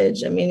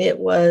college. I mean, it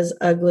was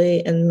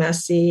ugly and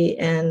messy.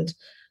 And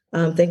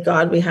thank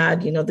God we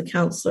had, the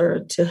counselor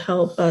to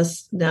help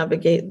us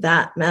navigate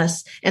that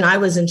mess. And I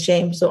was in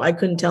shame, so I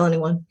couldn't tell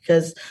anyone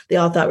because they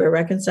all thought we were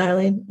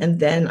reconciling. And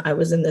then I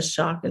was in this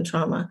shock and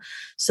trauma.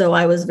 So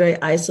I was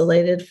very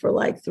isolated for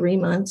like 3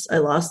 months. I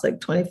lost like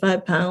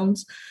 25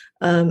 pounds.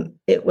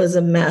 It was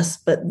a mess.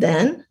 But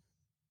then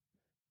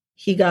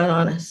he got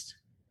honest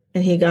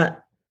and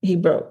he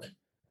broke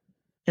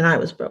and I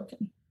was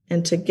broken.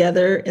 And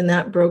together in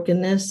that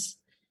brokenness,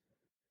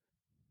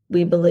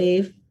 we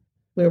believe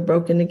we were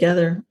broken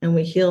together and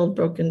we healed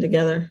broken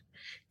together,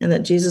 and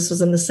that Jesus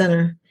was in the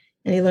center,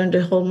 and he learned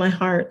to hold my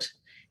heart,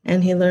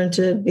 and he learned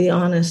to be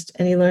honest,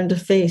 and he learned to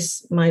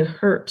face my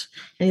hurt,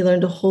 and he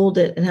learned to hold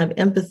it and have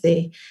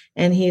empathy.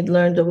 And he'd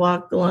learned to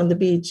walk along the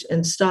beach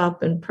and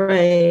stop and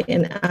pray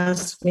and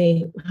ask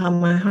me how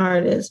my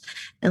heart is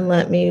and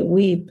let me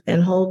weep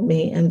and hold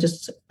me and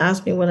just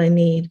ask me what I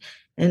need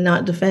and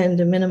not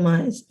defend and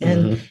minimize.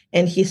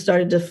 And he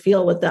started to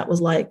feel what that was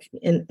like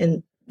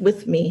in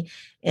with me.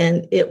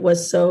 And it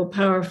was so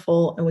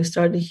powerful, and we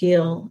started to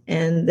heal.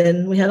 And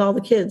then we had all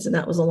the kids, and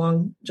that was a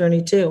long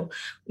journey too.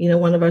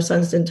 One of our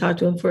sons didn't talk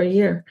to him for a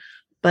year,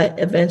 but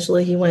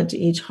eventually he went to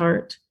each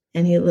heart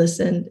and he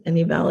listened and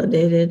he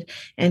validated,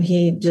 and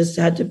he just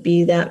had to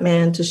be that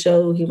man to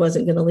show he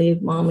wasn't going to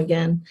leave mom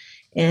again.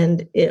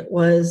 And it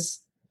was,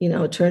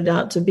 it turned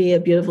out to be a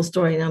beautiful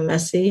story. Now,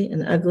 messy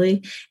and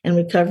ugly, and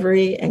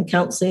recovery and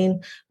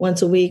counseling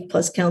once a week,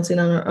 plus counseling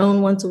on our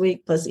own once a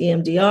week, plus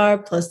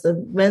EMDR, plus the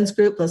men's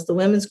group, plus the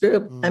women's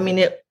group. I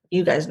mean,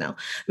 you guys know,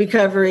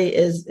 recovery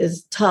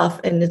is tough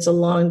and it's a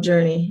long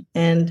journey.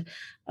 And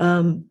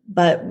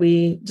but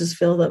we just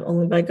feel that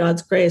only by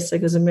God's grace,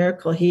 like it was a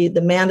miracle. The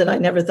man that I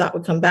never thought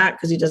would come back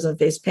because he doesn't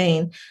face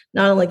pain,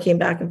 not only came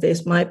back and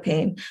faced my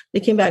pain, but he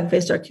came back and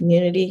faced our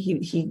community.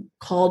 He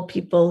called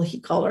people, he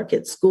called our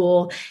kids'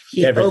 school.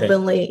 He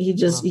openly,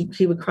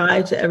 he would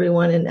cry to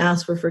everyone and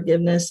ask for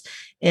forgiveness.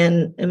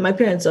 And my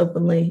parents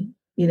openly,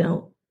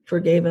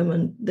 forgave him,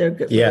 and they're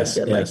good,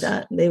 like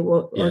that. And they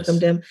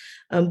welcomed him.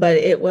 But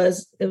it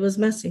was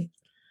messy.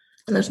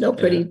 And there's no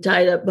pretty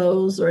tied up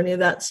bows or any of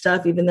that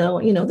stuff, even though,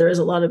 there is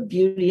a lot of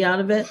beauty out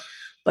of it,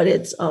 but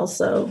it's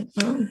also,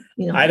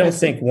 I don't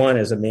think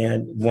as a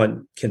man,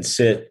 one can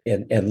sit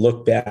and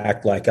look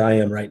back like I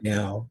am right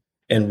now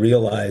and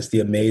realize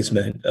the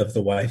amazement of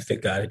the wife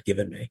that God had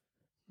given me.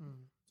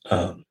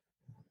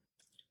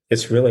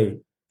 It's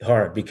really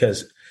hard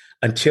because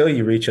until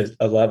you reach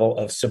a level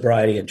of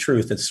sobriety and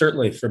truth, and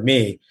certainly for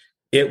me,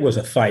 it was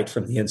a fight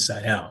from the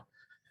inside out.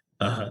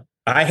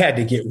 I had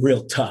to get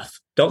real tough.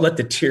 Don't let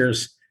the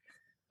tears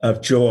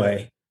of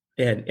joy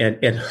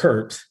and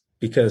hurt,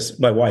 because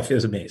my wife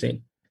is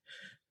amazing,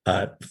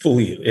 fool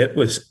you. It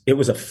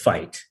was a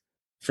fight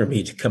for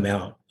me to come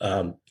out.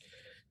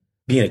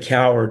 Being a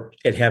coward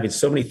and having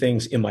so many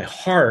things in my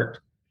heart,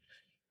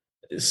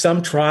 some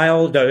not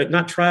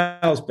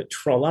trials, but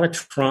a lot of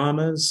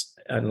traumas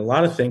and a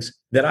lot of things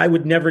that I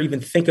would never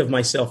even think of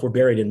myself were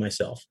buried in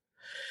myself.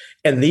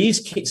 And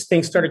these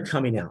things started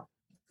coming out.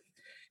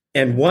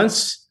 And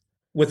once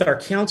with our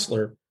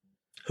counselor,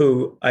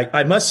 who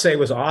I must say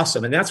was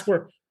awesome. And that's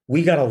where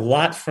we got a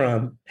lot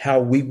from how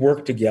we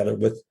work together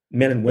with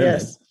men and women.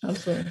 Yes,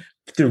 absolutely.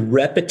 Through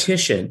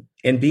repetition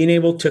and being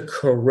able to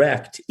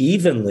correct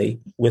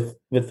evenly with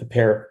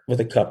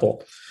a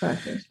couple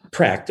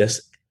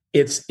practice.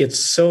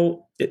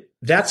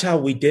 That's how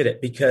we did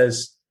it,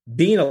 because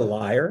being a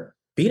liar,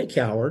 being a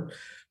coward,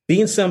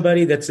 being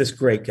somebody that's this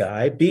great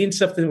guy, being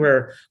something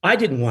where I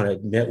didn't want to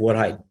admit what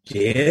I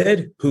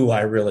did, who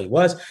I really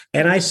was.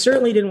 And I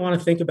certainly didn't want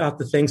to think about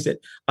the things that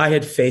I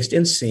had faced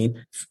and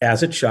seen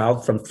as a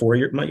child from 4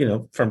 years,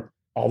 from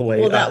all the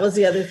way Well, that up. was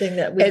the other thing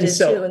that we did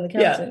too in the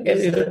counseling,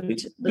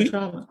 the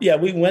trauma. Yeah,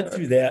 we went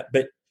through that.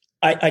 But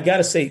I got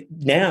to say,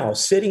 now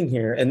sitting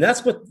here, and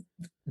that's what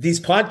these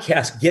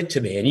podcasts get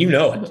to me, and you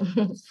know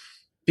it,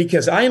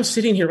 because I am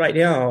sitting here right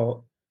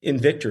now in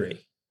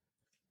victory.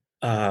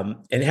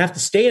 And have to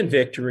stay in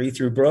victory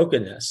through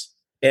brokenness,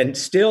 and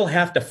still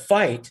have to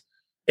fight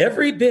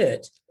every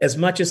bit as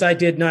much as I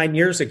did 9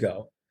 years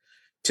ago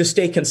to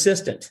stay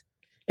consistent.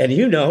 And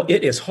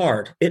it is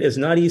hard. It is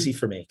not easy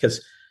for me,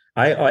 because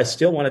I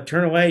still want to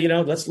turn away.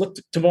 Let's look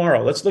to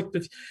tomorrow. Let's look.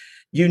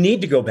 You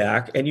need to go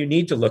back and you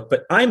need to look.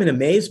 But I'm in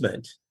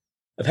amazement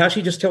of how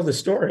she just told the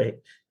story,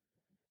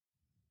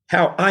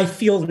 how I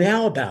feel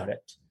now about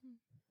it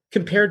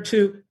compared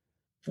to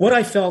what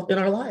I felt in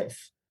our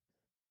life.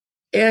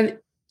 And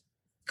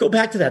go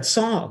back to that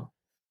song.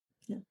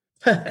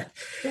 Yeah.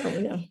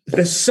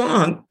 The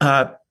song,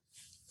 that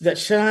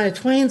Shania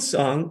Twain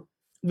song,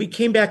 we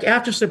came back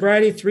after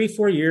sobriety,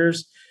 3-4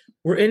 years.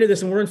 We're into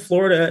this, and we're in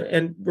Florida,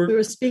 and we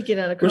were speaking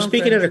at a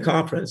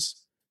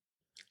conference.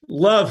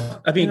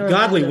 Love. I mean,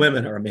 godly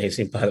women are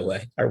amazing, by the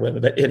way, our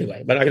women. But anyway,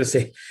 I'm not going to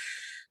say.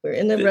 We're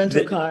in the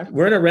rental car.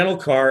 We're in a rental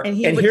car. And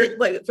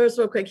first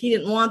real quick, he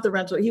didn't want the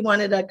rental. He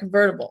wanted a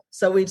convertible.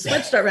 So we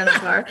switched our rental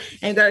car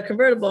and got a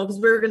convertible because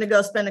we were going to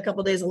go spend a couple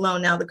of days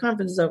alone. Now the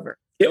conference is over.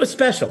 It was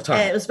special time.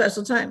 And it was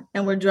special time.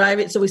 And we're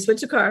driving. So we switched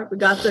the car. We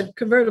got the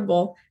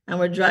convertible and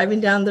we're driving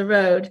down the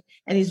road.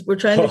 And we're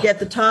trying to get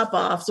the top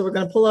off. So we're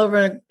going to pull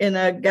over in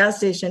a gas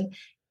station.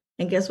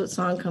 And guess what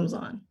song comes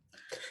on?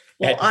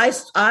 Well,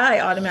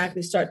 I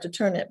automatically start to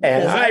turn it.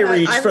 And I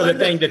reached for the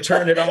thing to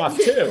turn it off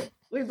too.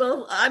 We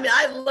both,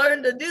 I've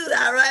learned to do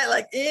that, right?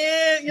 Like,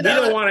 you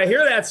don't want to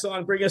hear that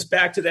song bring us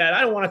back to that.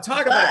 I don't want to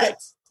talk about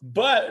it.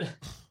 But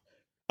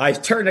I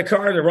turned the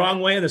car the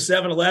wrong way in the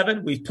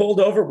 7-Eleven. We pulled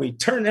over. We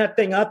turned that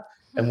thing up.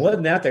 And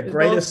wasn't that the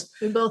greatest?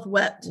 We both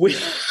wept.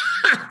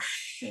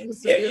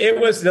 It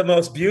was the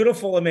most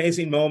beautiful,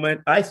 amazing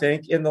moment, I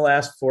think, in the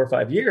last 4 or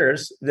 5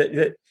 years.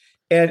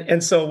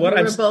 And so what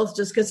we were both,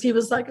 just because he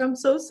was like, I'm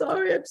so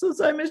sorry,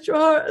 I missed your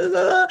heart. And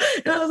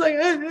I was like,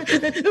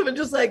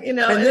 just like, And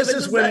this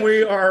is when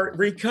we are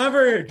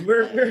recovered.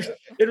 We're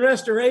in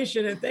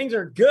restoration and things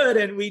are good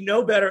and we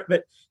know better.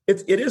 But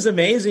it is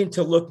amazing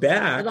to look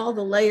back. But all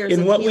the layers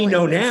in what we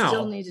know now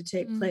still need to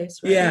take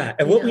place. Right? Yeah.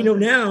 And what we know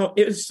now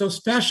is so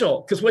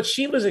special, because what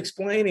she was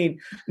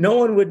explaining, no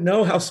one would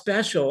know how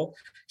special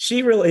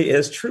she really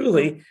is,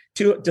 truly,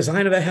 to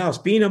design of a house,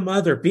 being a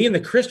mother, being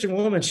the Christian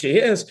woman she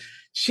is.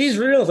 She's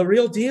the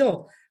real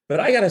deal.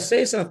 But I got to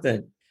say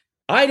something.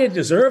 I didn't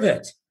deserve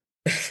it.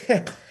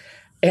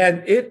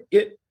 And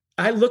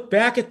I look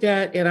back at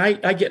that and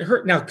I get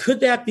hurt. Now,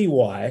 could that be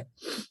why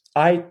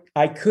I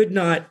could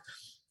not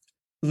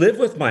live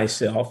with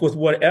myself with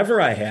whatever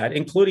I had,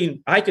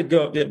 including I could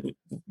go,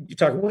 you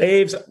talk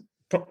waves,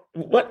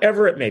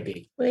 whatever it may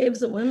be.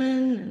 Waves of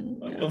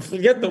women. And,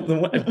 forget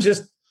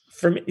just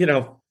for me,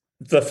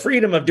 the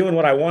freedom of doing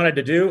what I wanted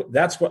to do.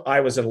 That's what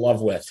I was in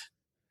love with.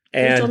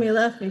 And you told me you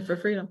left me for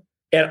freedom.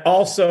 And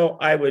also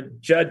I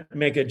would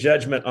make a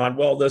judgment on,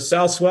 the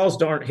south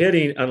swells aren't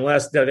hitting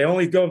unless they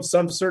only go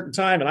some certain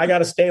time and I got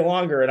to stay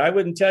longer. And I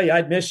wouldn't tell you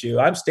I'd miss you.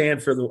 I'm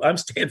staying for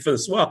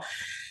the swell.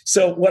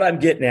 So what I'm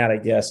getting at, I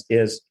guess,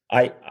 is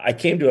I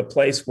came to a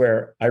place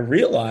where I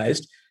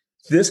realized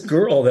this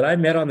girl that I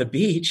met on the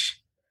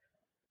beach,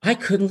 I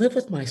couldn't live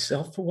with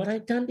myself for what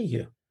I'd done to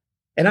you.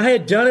 And I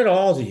had done it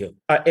all to you.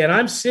 And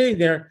I'm sitting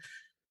there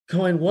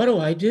going, what do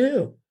I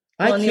do?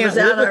 I can't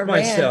live with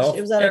myself.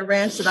 It was at our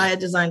ranch that I had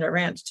designed our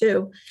ranch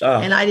too.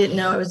 And I didn't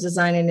know I was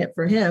designing it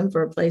for him,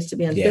 for a place to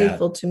be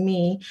unfaithful to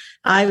me.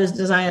 I was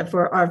designing it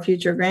for our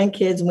future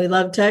grandkids, and we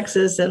loved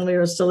Texas and we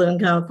were still in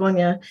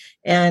California.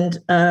 And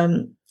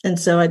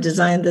so I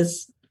designed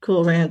this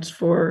cool ranch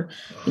for,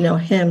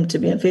 him to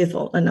be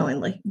unfaithful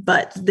unknowingly.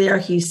 But there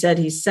he said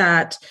he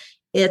sat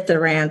at the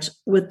ranch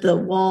with the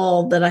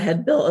wall that I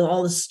had built,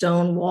 all the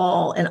stone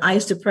wall. And I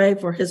used to pray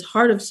for his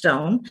heart of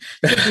stone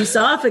to be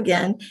soft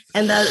again.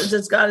 And that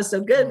just God is so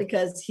good,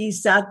 because he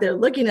sat there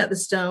looking at the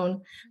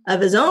stone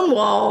of his own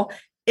wall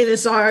in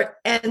his heart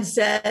and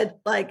said,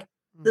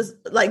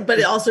 but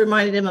it also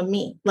reminded him of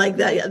me, like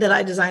that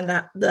I designed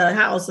the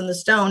house and the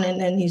stone.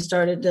 And then he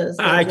started to.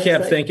 I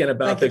kept thinking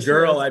about the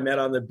girl I met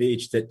on the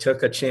beach that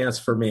took a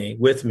chance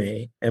with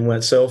me and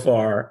went so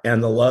far,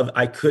 and the love.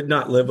 I could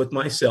not live with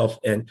myself,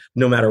 and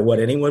no matter what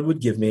anyone would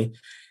give me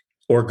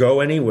or go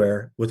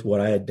anywhere with what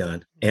I had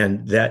done.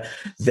 And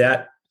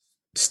that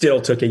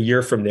still took a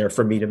year from there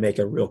for me to make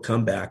a real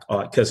comeback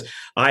because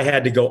I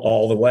had to go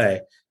all the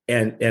way.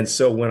 And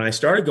so when I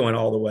started going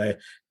all the way,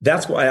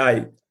 that's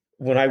why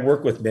when I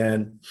work with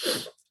men,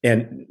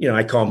 and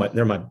I call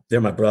them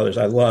they're my brothers.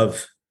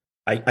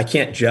 I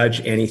can't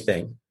judge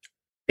anything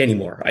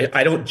anymore.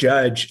 I don't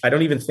judge. I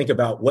don't even think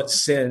about what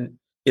sin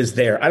is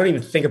there. I don't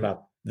even think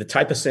about the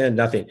type of sin,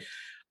 nothing.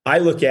 I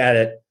look at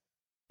it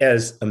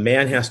as a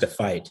man has to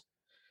fight,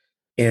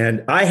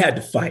 and I had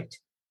to fight.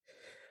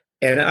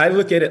 And I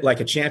look at it like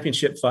a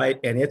championship fight,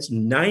 and it's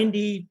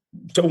 90-1,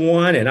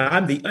 and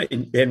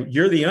and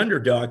you're the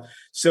underdog.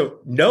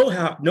 So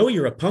know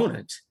your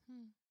opponent.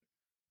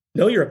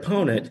 Know your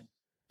opponent,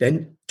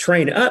 then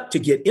train up to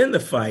get in the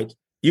fight.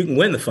 You can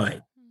win the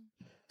fight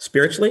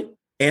spiritually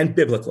and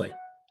biblically.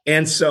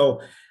 And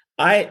so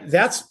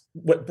that's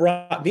what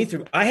brought me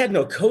through. I had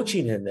no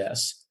coaching in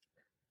this,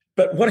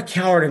 but what a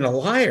coward and a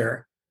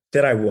liar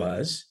that I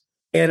was.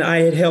 And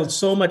I had held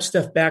so much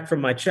stuff back from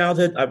my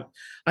childhood.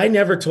 I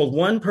never told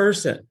one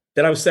person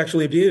that I was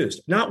sexually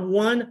abused. Not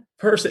one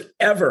person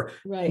ever.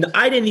 Right.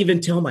 I didn't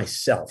even tell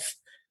myself.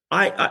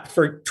 I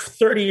for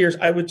 30 years,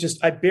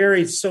 I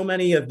buried so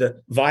many of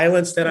the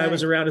violence that I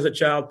was around as a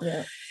child.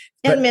 Yeah.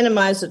 And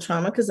minimize the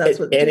trauma, because that's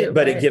what they do.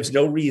 But it gives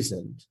no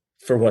reason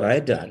for what I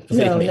had done.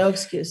 No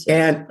excuses.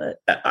 And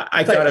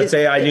I gotta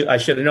say, I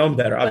should have known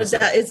better. But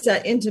it's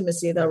that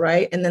intimacy, though,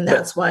 right? And then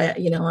that's why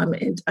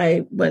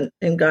I went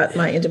and got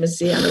my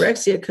intimacy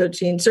anorexia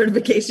coaching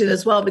certification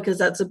as well, because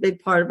that's a big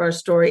part of our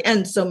story.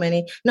 And so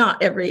many,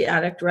 not every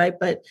addict, right?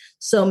 But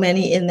so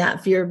many in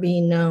that fear of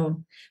being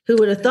known. Who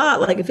would have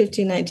thought, like a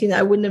 15, 19,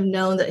 I wouldn't have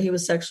known that he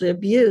was sexually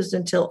abused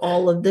until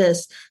all of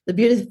this. The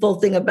beautiful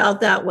thing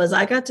about that was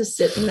I got to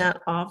sit in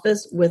that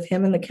office with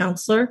him and the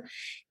counselor.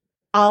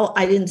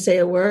 I didn't say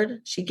a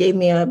word. She gave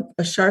me a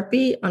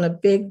Sharpie on a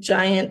big,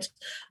 giant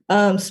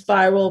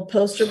spiral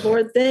poster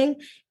board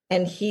thing.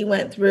 And he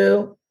went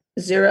through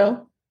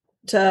 0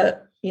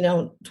 to,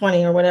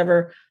 20 or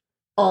whatever,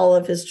 all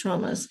of his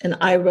traumas. And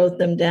I wrote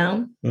them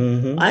down.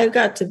 Mm-hmm. I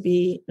got to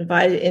be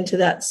invited into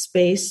that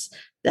space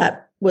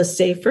that was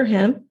safe for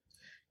him.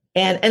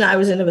 And I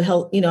was in a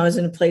health, I was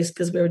in a place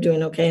because we were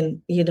doing okay,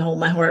 and he'd hold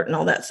my heart and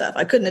all that stuff.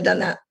 I couldn't have done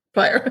that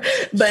prior,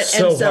 but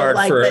so hard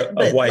for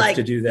a wife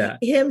to do that.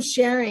 Him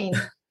sharing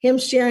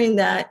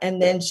that,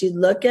 and then she'd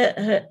look at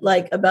her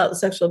about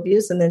sexual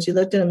abuse, and then she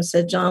looked at him and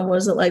said, "John, what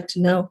is it like to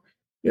know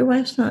your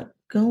wife's not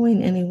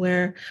going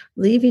anywhere,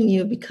 leaving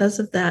you because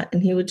of that?"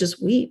 And he would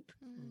just weep.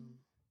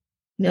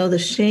 The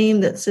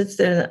shame that sits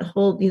there, that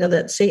hold,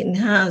 that Satan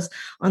has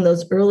on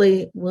those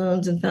early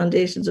wounds and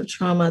foundations of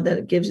trauma, that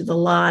it gives you the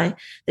lie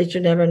that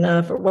you're never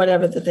enough or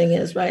whatever the thing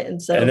is, right? And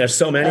so, and there's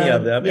so many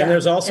of them, and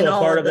there's also a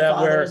part of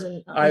that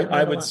where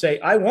I would say,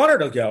 I want her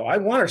to go. I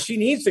want her. She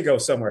needs to go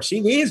somewhere.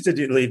 She needs to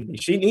leave me.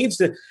 She needs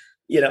to,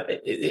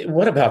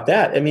 what about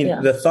that? I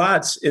mean, the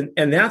thoughts,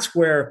 and that's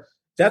where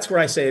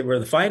I say where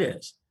the fight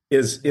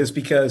is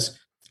because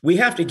we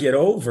have to get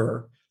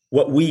over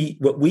what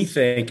we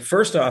think.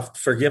 First off,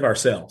 forgive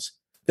ourselves.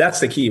 That's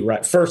the key,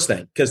 right? First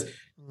thing, because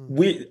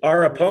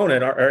our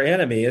opponent, our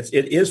enemy, it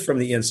is from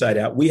the inside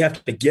out. We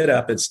have to get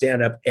up and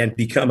stand up and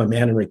become a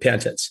man in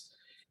repentance.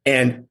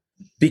 And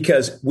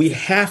because we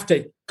have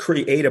to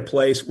create a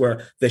place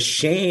where the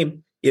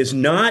shame is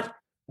not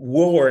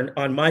worn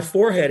on my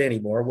forehead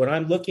anymore. When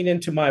I'm looking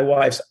into my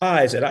wife's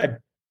eyes and I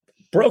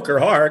broke her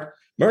heart,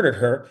 murdered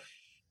her,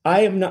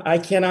 I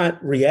cannot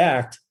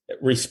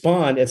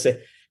respond and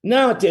say,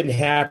 no, it didn't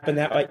happen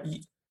that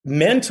way.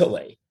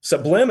 Mentally,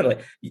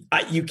 subliminally,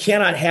 you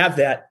cannot have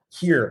that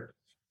here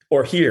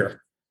or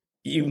here.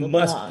 You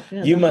must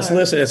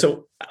listen. And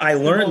so I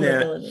learned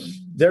that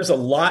there's a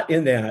lot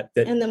in that.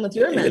 And then with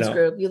your men's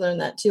group, you learned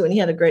that too. And he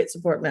had a great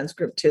support men's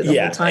group too. The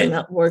whole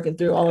time working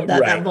through all of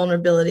that, that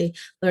vulnerability,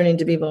 learning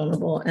to be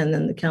vulnerable, and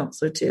then the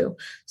counselor too.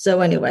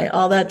 So anyway,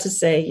 all that to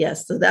say,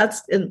 yes. So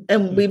that's,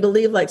 and we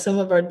believe like some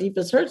of our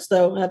deepest hurts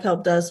though have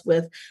helped us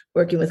with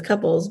working with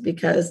couples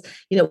because,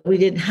 we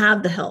didn't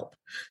have the help.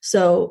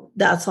 So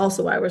that's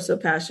also why we're so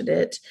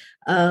passionate.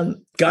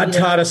 God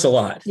taught us a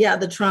lot. Yeah,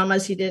 the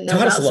traumas he didn't know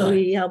about. So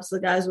he helps the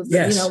guys with,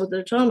 with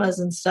their traumas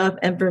and stuff.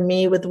 And for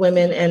me, with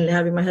women and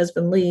having my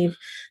husband leave,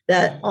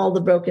 that all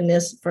the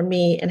brokenness for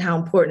me and how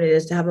important it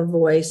is to have a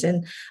voice.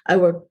 And I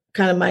work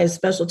kind of my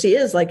specialty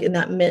is like in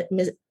that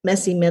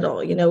messy middle,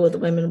 with the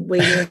women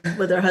waiting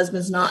with their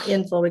husbands not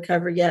in full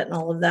recovery yet and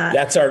all of that.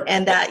 That's our,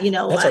 and that,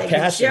 I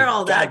can share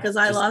all that because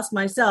I lost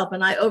myself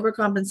and I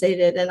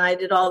overcompensated and I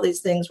did all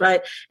these things,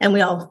 right? And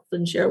we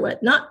often share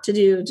what not to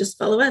do. Just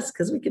follow us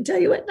because we can tell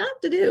you what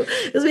not to do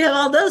because we have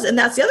all those. And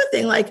that's the other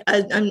thing. Like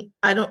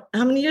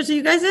how many years are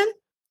you guys in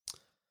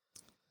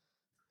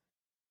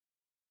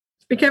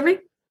recovery?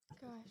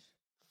 Gosh,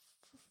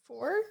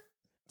 4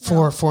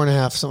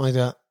 4.5, something like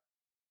that.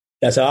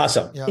 That's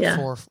awesome. Yeah.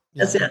 4.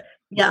 Yeah. That's it.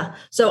 Yeah.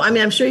 So, I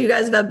mean, I'm sure you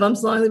guys have had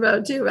bumps along the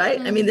road too, right?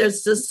 I mean,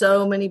 there's just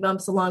so many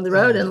bumps along the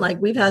road. And like,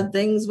 we've had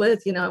things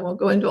with, I won't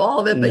go into all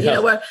of it,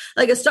 but where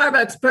like a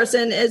Starbucks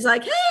person is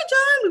like, hey,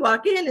 John, we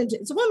walk in and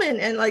it's a woman.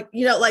 And like,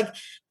 like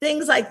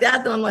things like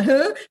that. Then I'm like,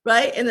 huh?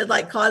 Right. And it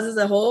like causes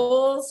a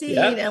whole scene.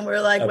 Yep. And we're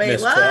like,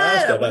 wait,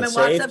 what? A woman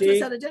walks up to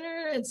us at a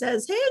dinner and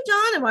says, hey,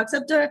 John, and walks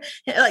up to her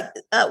like,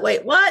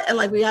 wait, what? And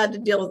like, we had to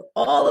deal with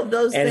all of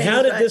those things. And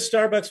how did this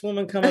Starbucks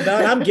woman come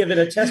about? I'm giving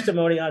a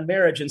testimony on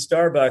marriage in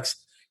Starbucks.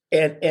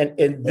 And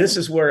this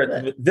is where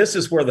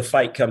the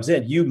fight comes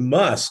in. You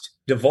must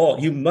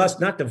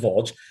not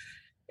divulge.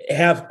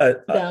 Have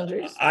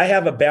boundaries. I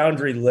have a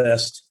boundary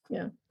list.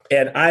 Yeah.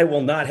 And I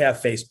will not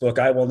have Facebook.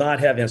 I will not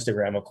have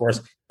Instagram, of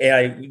course. And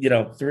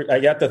I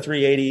got the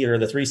 380 or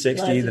the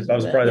 360. That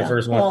was probably the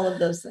first one. All of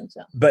those things.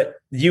 Yeah. But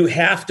you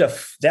have to.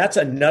 That's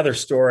another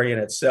story in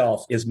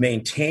itself. Is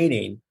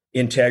maintaining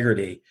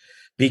integrity,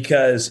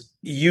 because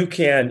you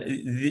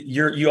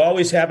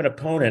always have an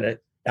opponent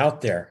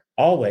out there,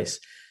 always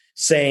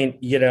saying,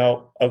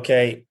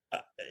 okay,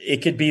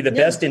 it could be the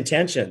best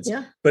intentions,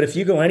 but if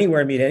you go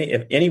anywhere and meet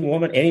any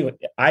woman,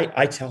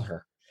 I tell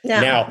her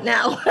now,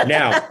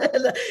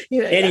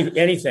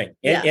 anything,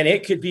 and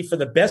it could be for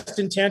the best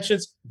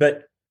intentions.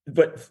 But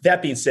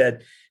that being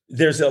said,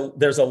 there's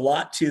a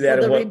lot to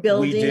that. The of what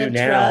rebuilding we do of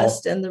now.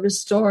 Trust and the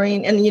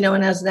restoring, and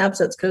and as an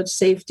absence coach,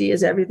 safety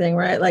is everything,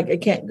 right? Like we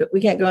can't go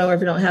anywhere if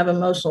we don't have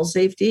emotional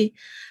safety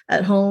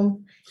at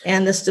home.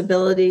 And the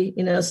stability,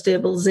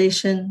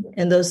 stabilization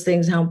and those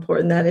things, how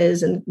important that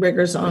is, and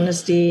rigorous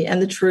honesty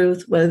and the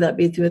truth, whether that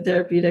be through a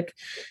therapeutic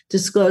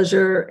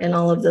disclosure and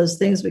all of those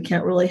things. We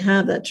can't really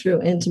have that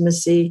true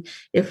intimacy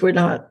if we're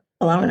not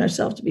allowing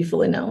ourselves to be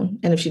fully known.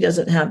 And if she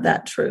doesn't have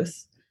that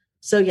truth.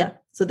 So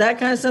that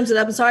kind of sums it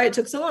up. I'm sorry it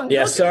took so long.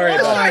 Yeah, sorry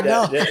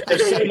about that.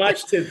 There's so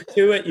much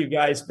to it, you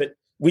guys, but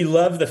we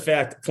love the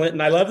fact, Clinton,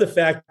 I love the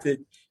fact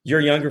that your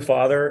younger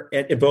father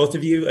and both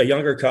of you, a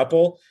younger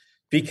couple,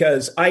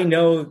 because I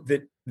know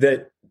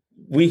that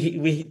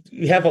we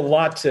have a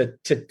lot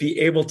to be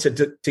able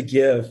to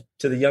give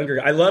to the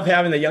younger. I love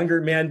having the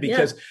younger men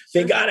because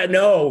they got to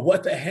know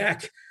what the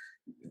heck,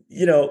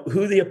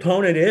 who the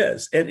opponent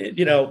is. And,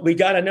 we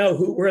got to know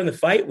who we're in the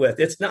fight with.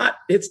 It's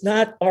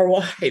not our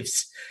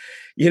wives,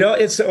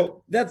 and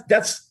so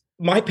that's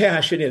my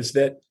passion, is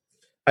that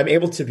I'm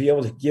able to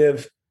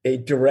give a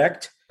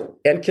direct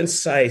and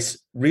concise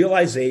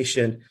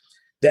realization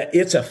that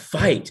it's a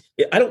fight.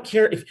 I don't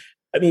care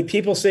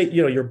people say,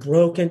 you're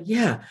broken.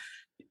 Yeah.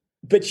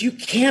 But you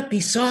can't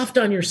be soft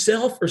on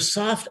yourself or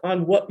soft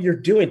on what you're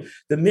doing.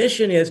 The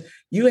mission is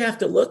you have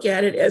to look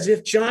at it as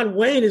if John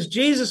Wayne is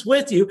Jesus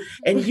with you.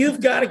 And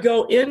you've got to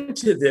go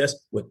into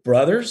this with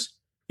brothers.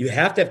 You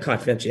have to have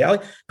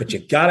confidentiality, but you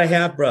got to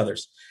have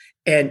brothers.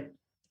 And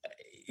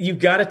you've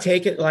got to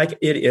take it like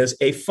it is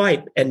a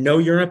fight and know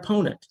your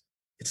opponent.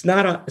 It's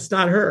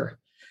not her,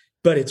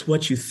 but it's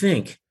what you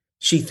think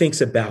she thinks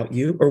about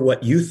you, or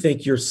what you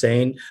think you're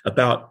saying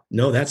about,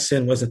 no, that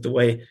sin wasn't the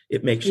way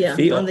it makes you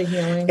feel. On the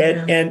healing,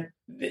 and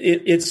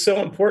it's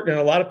so important. And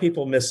a lot of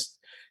people miss,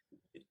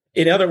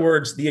 in other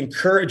words, the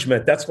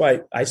encouragement. That's why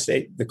I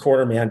say the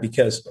quarter man,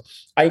 because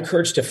I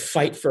encourage to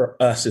fight for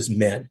us as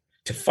men,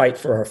 to fight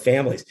for our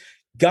families.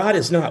 God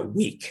is not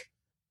weak.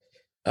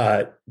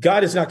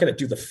 God is not going to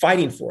do the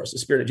fighting for us, the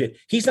Spirit of Jesus.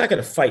 He's not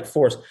going to fight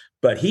for us,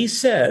 but he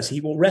says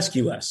he will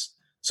rescue us.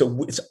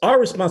 So it's our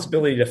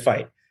responsibility to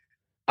fight.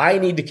 I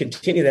need to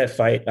continue that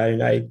fight.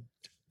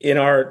 In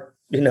our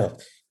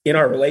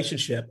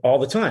relationship all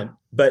the time,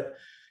 but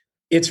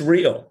it's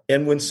real.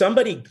 And when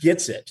somebody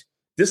gets it,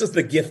 this is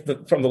the gift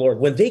from the Lord.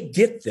 When they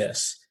get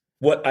this,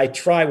 what I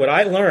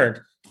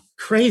learned,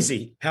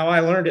 crazy how I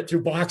learned it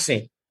through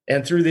boxing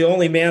and through the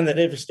only man that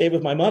ever stayed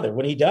with my mother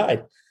when he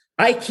died.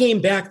 I came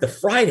back the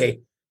Friday.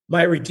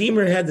 My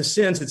Redeemer had the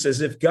sins. It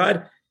says, if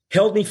God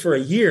held me for a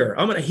year,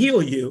 I'm going to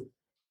heal you.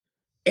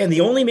 And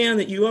the only man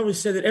that you always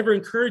said that ever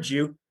encouraged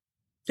you,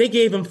 they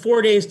gave him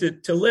 4 days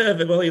to live.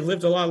 And well, he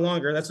lived a lot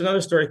longer. That's another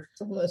story.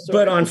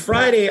 But on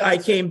Friday, I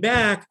came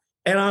back,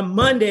 and on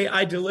Monday,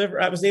 I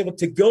was able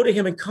to go to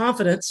him in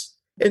confidence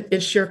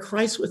and share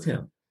Christ with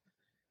him.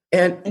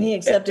 And he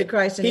accepted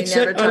Christ, and he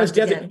never on his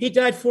death. Again. He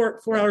died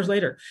 4 hours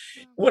later.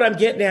 What I'm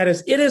getting at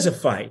is it is a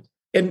fight,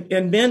 and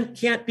men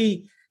can't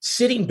be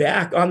sitting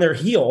back on their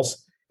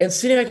heels and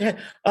sitting back.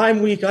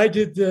 I'm weak. I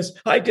did this.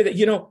 I did it.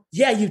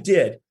 Yeah, you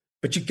did.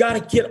 But you got to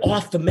get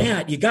off the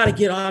mat. You got to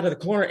get out of the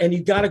corner, and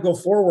you got to go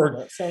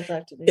forward.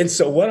 And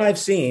so what I've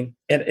seen,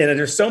 and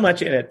there's so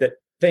much in it that,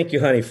 thank you,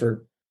 honey,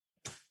 for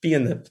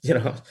being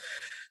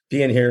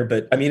being here.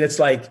 But it's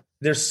like,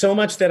 there's so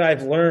much that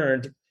I've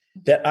learned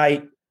that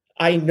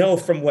I know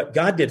from what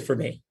God did for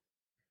me,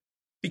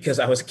 because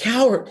I was a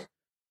coward,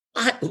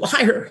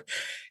 liar.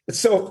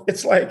 So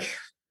it's like,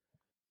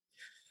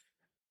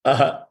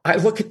 I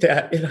look at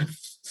that and I'm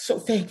so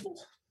thankful.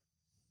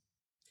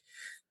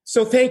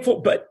 So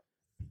thankful, but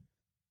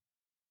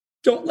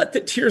don't let the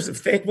tears of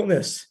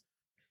thankfulness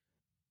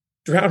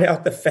drown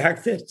out the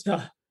fact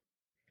that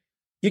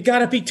you got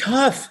to be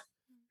tough.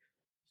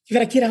 You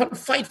got to get out and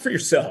fight for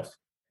yourself.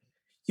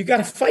 You got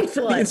to fight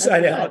from the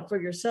inside out for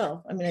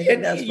yourself. I mean, I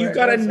think that's you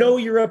got to know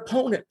your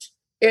opponent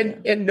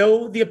and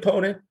know the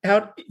opponent,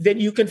 how then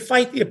you can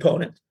fight the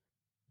opponent.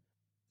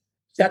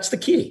 That's the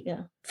key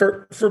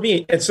for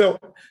me. And so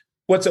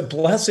what's a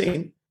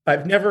blessing,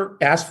 I've never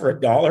asked for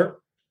 $1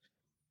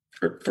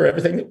 for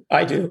everything that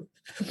I do.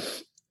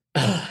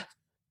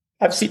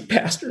 I've seen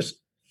pastors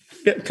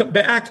come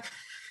back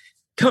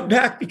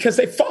because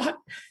they fought.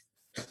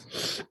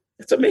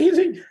 It's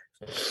amazing.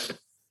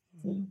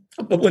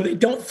 But when they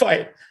don't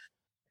fight,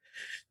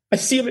 I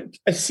see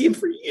them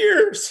for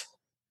years.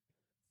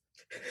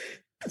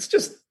 It's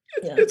just,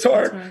 it's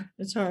hard.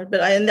 It's hard.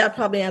 But and that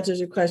probably answers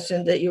your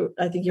question that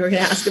I think you were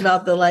going to ask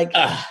about the,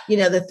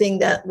 the thing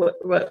that what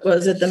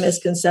was it, the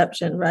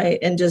misconception, right?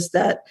 And just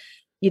that,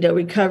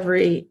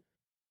 recovery,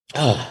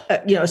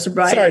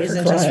 sobriety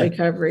isn't just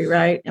recovery,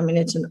 right? I mean,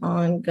 it's an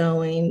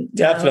ongoing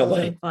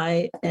definitely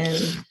fight, and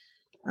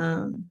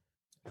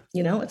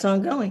it's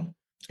ongoing.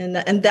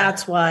 And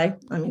that's why,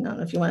 I mean, I don't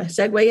know if you want to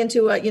segue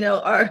into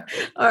our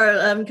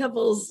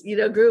couples,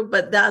 group,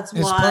 but that's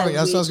why. Perfect.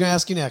 That's what I was going to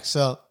ask you next.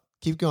 So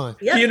keep going.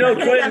 Yeah,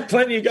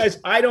 Clinton, you guys,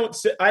 I'm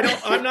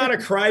not a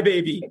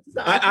crybaby.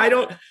 I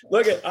don't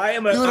look at,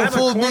 I'm a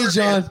fool of me,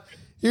 John.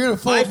 You're going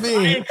to fool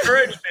me.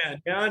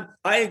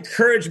 I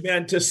encourage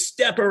man to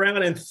step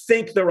around and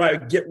think the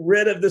right, get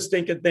rid of the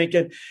stinking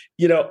thinking,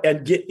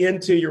 and get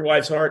into your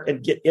wife's heart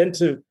and get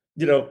into,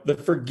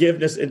 the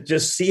forgiveness and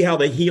just see how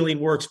the healing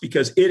works,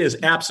 because it is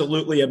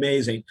absolutely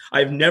amazing.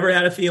 I've never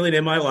had a feeling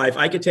in my life.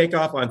 I could take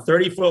off on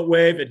 30-foot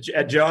wave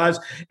at Jaws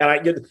and I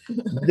get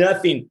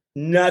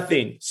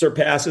nothing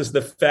surpasses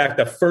the fact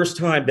the first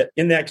time that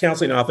in that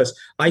counseling office,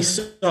 I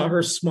saw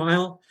her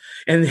smile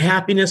and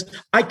happiness.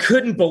 I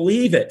couldn't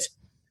believe it,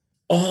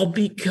 all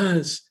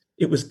because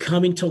it was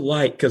coming to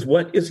light, because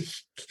what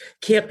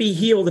can't be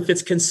healed if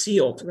it's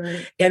concealed.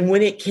 Right. And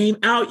when it came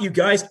out, you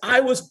guys, I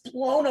was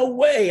blown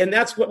away. And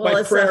that's what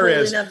my prayer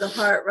is. It's the healing of the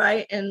heart,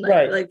 right? And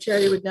like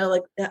Charity would know,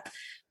 like that,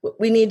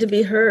 we need to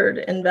be heard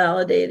and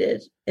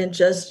validated and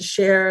just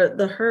share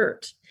the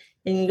hurt.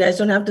 And you guys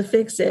don't have to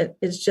fix it.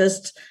 It's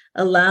just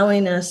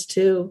allowing us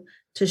to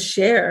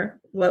share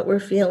what we're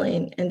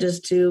feeling and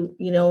just to,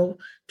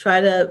 try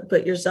to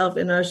put yourself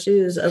in our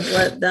shoes of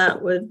what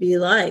that would be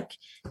like.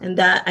 And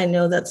that, I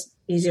know that's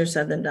easier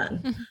said than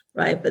done,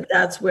 right? But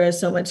that's where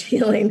so much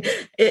healing,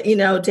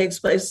 takes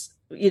place,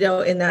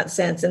 in that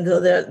sense. And so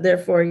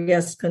therefore,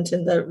 yes,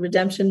 Clinton, the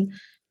Redemption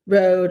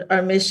Road,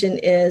 our mission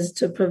is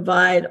to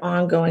provide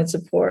ongoing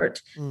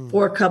support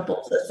for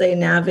couples as they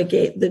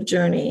navigate the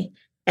journey.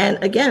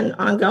 And again,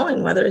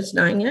 ongoing, whether it's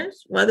 9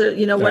 years, whether,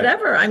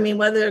 whatever, I mean,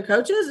 whether they're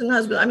coaches and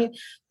husbands, I mean,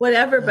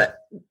 whatever, but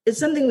it's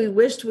something we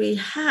wished we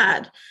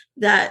had,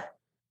 that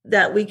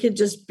we could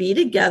just be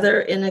together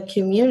in a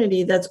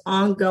community that's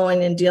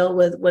ongoing and deal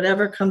with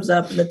whatever comes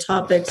up in the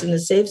topics in a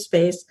safe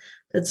space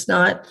that's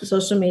not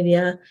social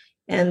media.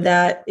 And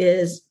that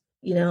is,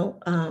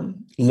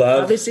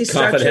 love, obviously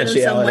structured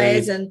in some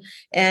ways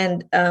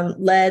and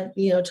led,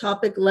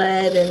 topic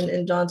led,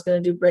 and John's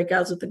going to do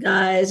breakouts with the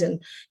guys,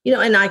 and,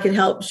 and I can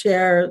help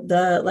share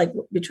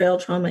what betrayal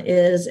trauma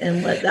is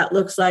and what that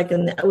looks like,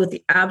 and with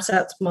the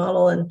ABSATS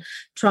model and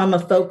trauma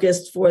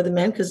focused for the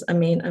men. Cause I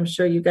mean, I'm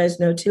sure you guys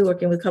know too,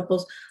 working with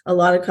couples, a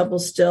lot of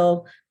couples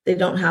still, they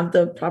don't have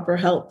the proper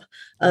help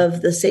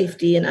of the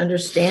safety and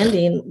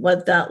understanding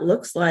what that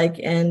looks like.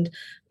 And,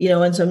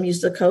 and some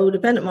use the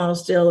codependent model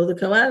still, or the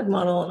co-addict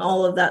model, and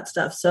all of that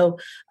stuff. So,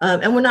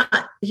 and we're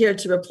not here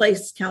to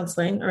replace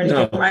counseling or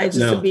anything, right?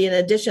 Just to be an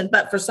addition.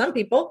 But for some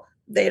people,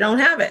 they don't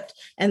have it,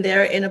 and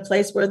they're in a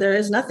place where there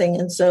is nothing.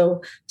 And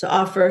so to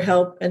offer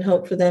help and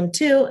hope for them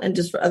too, and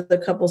just for other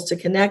couples to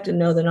connect and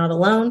know they're not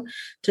alone,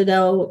 to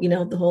know,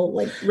 the whole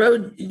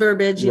road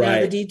verbiage,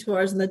 the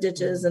detours and the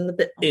ditches and the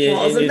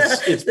pitfalls and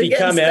it's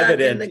become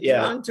evident, and the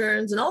wrong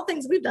turns and all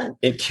things we've done.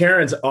 And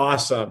Karen's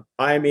awesome.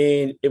 I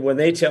mean, when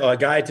a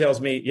guy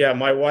tells me,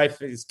 my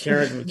wife is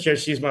Karen,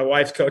 she's my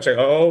wife's coach, I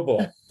go, oh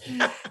boy.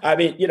 I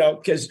mean,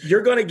 because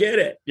you're going to get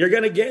it. You're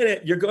going to get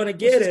it. She's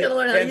going to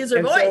learn how to use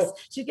her voice. So,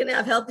 she's going to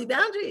have healthy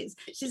boundaries.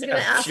 She's going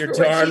to ask for what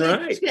she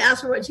needs. She's going to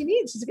ask for what she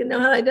needs. She's going to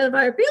know how to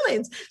identify her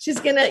feelings. She's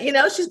going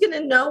to, she's going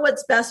to know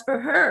what's best for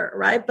her,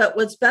 right? But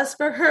what's best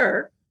for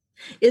her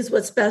is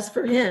what's best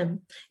for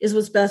him, is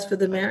what's best for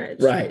the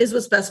marriage, right? Is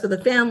what's best for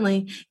the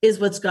family, is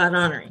what's God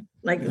honoring.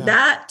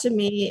 That to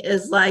me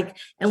is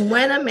and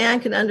when a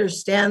man can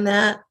understand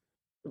that,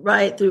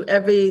 right, through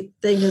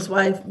everything his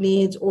wife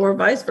needs, or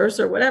vice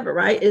versa, or whatever,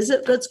 right? Is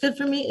it what's good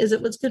for me? Is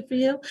it what's good for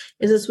you?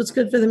 Is this what's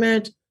good for the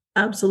marriage?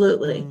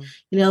 Absolutely.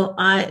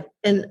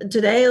 And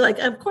today,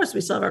 of course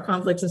we still have our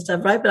conflicts and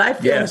stuff, right? But I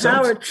feel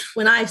empowered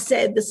when I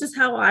said, this is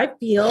how I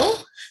feel.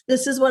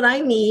 This is what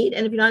I need.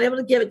 And if you're not able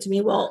to give it to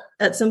me, well,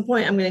 at some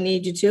point I'm going to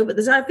need you to, but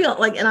this is how I feel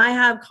and I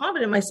have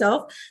confidence in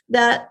myself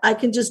that I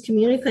can just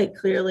communicate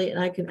clearly, and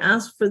I can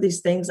ask for these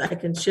things. I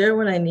can share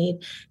what I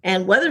need,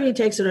 and whether he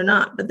takes it or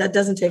not, but that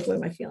doesn't take away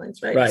my feelings.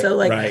 Right.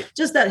 So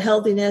just that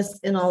healthiness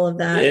in all of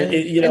that,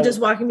 and just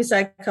walking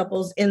beside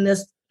couples in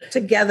this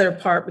together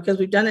part, because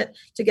we've done it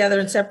together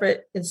and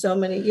separate in so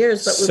many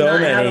years, but we've not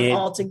had them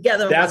all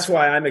together. That's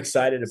why I'm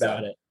excited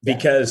about it,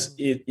 because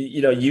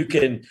you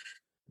can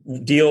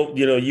deal,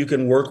 you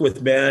can work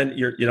with men.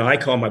 I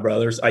call my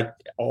brothers,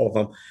 all of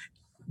them,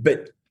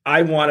 but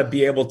I want to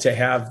be able to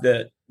have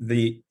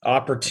the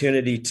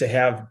opportunity to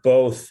have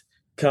both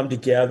come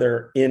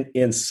together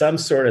in some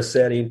sort of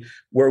setting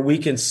where we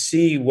can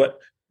see what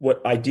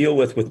I deal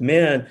with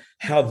men,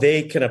 how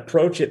they can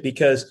approach it.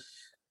 Because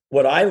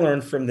what I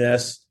learned from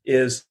this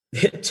is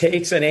it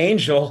takes an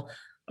angel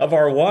of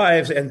our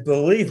wives, and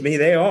believe me,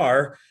 they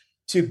are,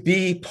 to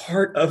be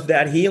part of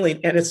that healing.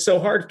 And it's so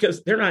hard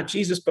because they're not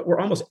Jesus, but we're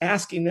almost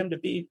asking them to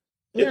be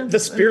the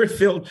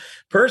spirit-filled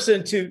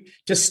person to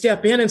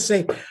step in and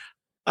say,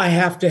 I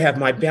have to have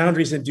my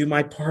boundaries and do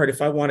my part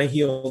if I want to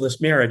heal this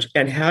marriage.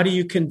 And how do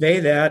you convey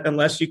that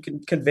unless you can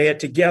convey it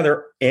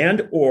together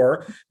and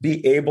or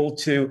be able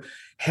to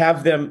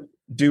have them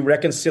do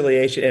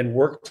reconciliation and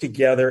work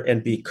together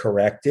and be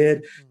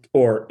corrected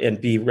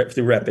and be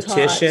through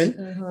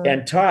repetition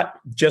and taught,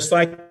 just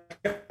like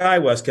I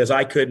was, because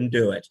I couldn't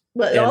do it.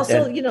 But a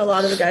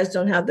lot of the guys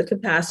don't have the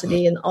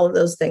capacity and all of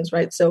those things,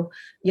 right? So,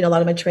 a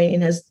lot of my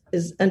training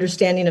is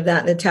understanding of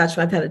that and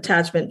attachment. I've had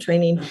attachment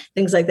training,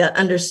 things like that,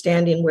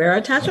 understanding where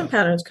attachment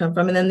patterns come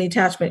from, and then the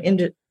attachment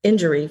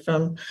injury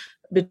from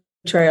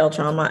betrayal,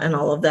 trauma, and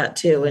all of that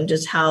too, and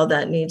just how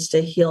that needs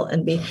to heal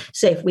and be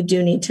safe. We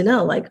do need to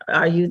know, like,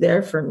 are you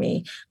there for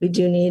me? We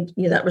do need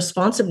that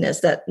responsiveness,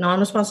 that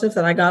non-responsiveness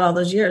that I got all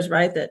those years,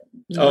 right? That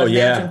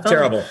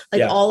terrible.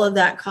 All of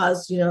that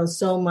caused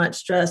so much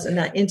stress, and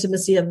that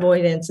intimacy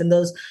avoidance and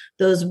those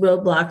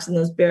roadblocks and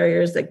those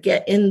barriers that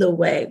get in the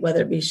way,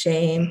 whether it be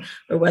shame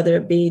or whether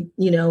it be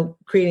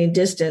creating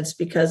distance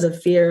because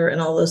of fear and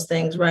all those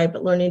things, right?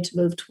 But learning to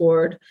move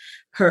toward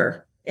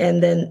her.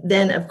 And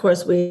then of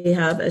course we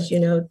have, as you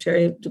know,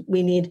 Terry,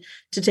 we need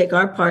to take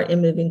our part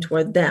in moving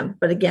toward them.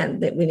 But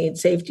again, that we need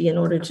safety in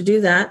order to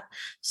do that.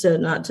 So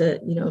not to,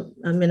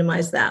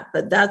 minimize that,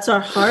 but that's our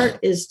heart,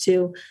 is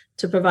to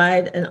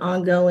provide an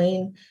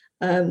ongoing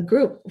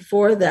group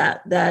for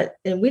that,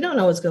 and we don't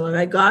know what's going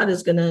on. God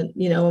is going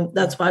to,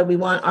 that's why we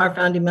want our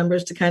founding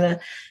members to kind of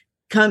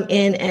come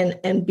in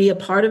and be a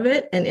part of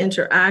it and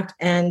interact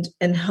and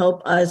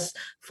help us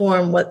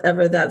form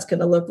whatever that's going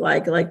to look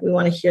like. Like, we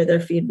want to hear their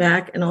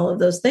feedback and all of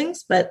those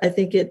things, but I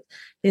think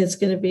it's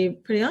going to be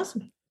pretty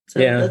awesome. So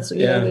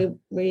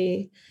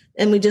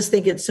we just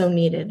think it's so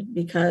needed,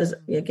 because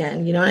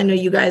again, I know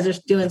you guys are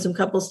doing some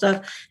couple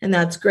stuff, and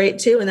that's great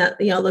too. And that,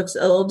 looks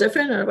a little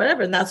different or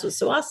whatever. And that's what's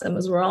so awesome,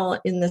 is we're all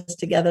in this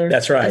together.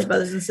 That's right. As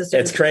brothers and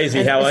sisters. It's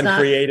crazy how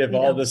uncreative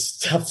all this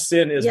stuff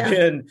sin has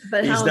been.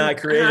 But he's not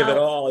creative at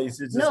all.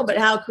 But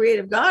how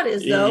creative God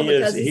is, though,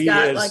 because he's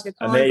got like a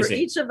calling for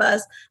each of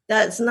us.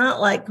 That's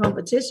not like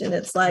competition.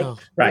 It's like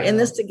we're in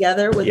this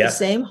together with the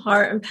same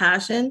heart and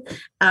passion,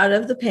 out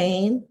of the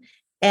pain,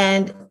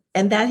 and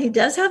that he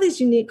does have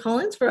these unique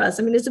callings for us.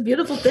 I mean, it's a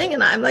beautiful thing.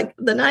 And I'm like,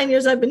 the 9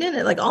 years I've been in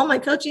it, like all my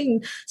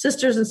coaching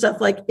sisters and stuff,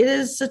 like, it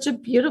is such a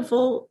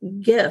beautiful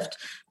gift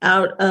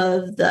out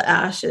of the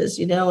ashes,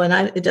 and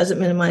it doesn't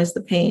minimize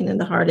the pain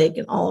and the heartache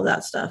and all of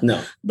that stuff.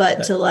 No,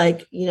 but to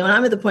and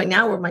I'm at the point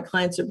now where my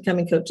clients are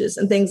becoming coaches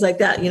and things like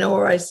that,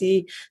 where I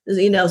see,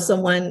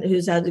 someone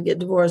who's had to get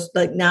divorced,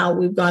 like now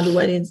we've gone to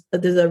weddings,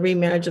 there's a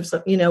remarriage of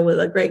some,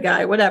 with a great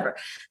guy or whatever.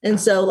 And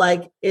so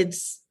like,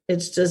 it's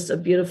just a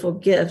beautiful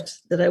gift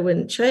that I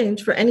wouldn't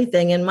change for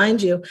anything. And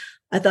mind you,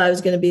 I thought I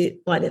was going to be,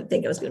 I didn't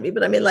think I was going to be,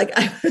 but I mean,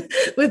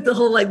 with the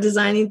whole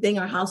designing thing,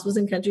 our house was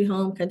in Country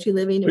Home, Country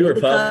Living. We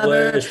were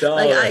published. We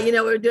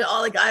were doing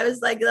I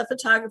was like the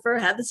photographer,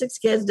 had the 6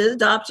 kids, did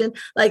adoption.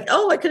 I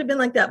could have been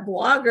like that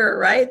blogger,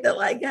 right? That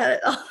had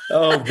it all.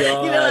 Oh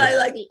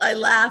God. I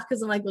laugh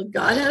because I'm like, well,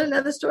 God had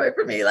another story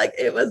for me.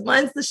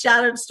 Mine's the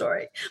shattered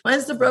story.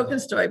 Mine's the broken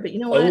story. But you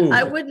know what?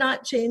 I would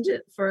not change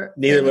it for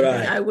neither anything.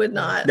 would I. I would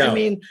not. No. I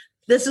mean,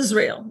 this is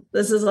real.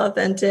 This is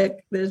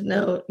authentic. There's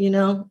no,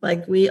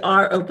 we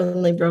are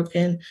openly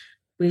broken.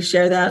 We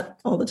share that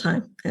all the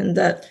time. And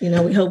that,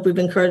 we hope we've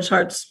encouraged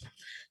hearts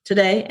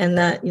today. And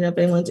that, if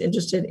anyone's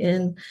interested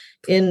in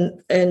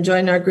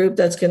joining our group,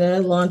 that's going to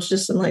launch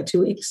just in 2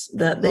 weeks,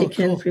 that they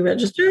can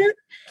pre-register,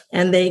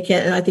 and they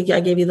can, and I think I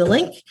gave you the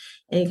link,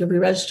 and you can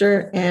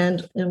pre-register,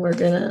 and we're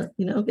going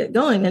to, get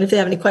going. And if they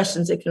have any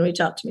questions, they can reach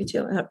out to me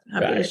too. I'm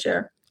happy to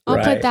share. I'll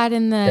put that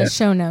in the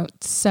show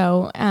notes.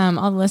 So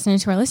all the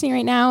listeners who are listening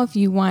right now, if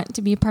you want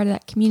to be a part of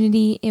that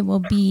community, it will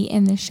be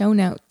in the show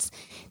notes.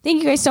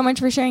 Thank you guys so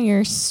much for sharing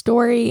your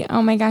story.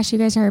 Oh my gosh, you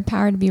guys are a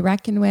power to be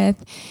reckoned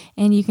with.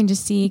 And you can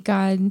just see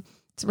God's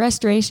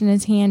restoration,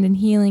 his hand and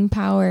healing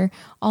power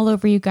all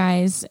over you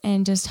guys,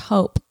 and just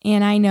hope.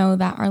 And I know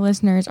that our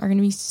listeners are going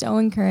to be so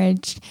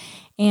encouraged.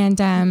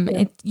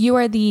 And you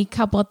are the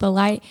couple at the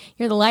light.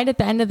 You're the light at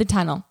the end of the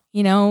tunnel.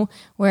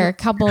 Where a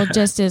couple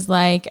just is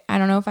like, I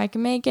don't know if I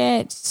can make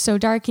it. It's so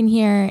dark in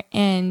here.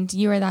 And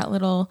you are that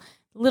little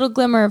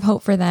glimmer of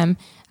hope for them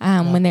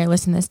when they're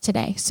listening to this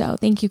today. So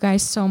thank you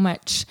guys so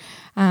much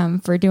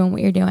for doing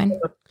what you're doing.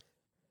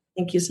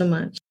 Thank you so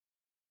much.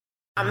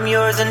 I'm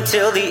yours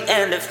until the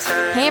end of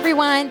time. Hey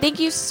everyone, thank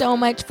you so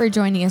much for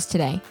joining us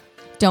today.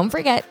 Don't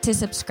forget to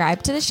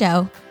subscribe to the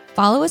show,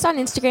 follow us on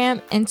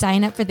Instagram, and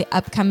sign up for the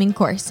upcoming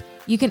course.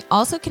 You can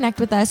also connect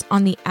with us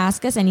on the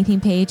Ask Us Anything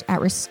page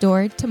at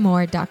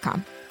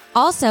restoredtomore.com.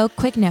 Also,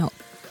 quick note,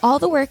 all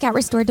the work at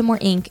Restored to More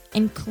Inc.,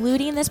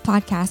 including this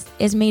podcast,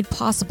 is made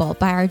possible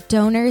by our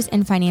donors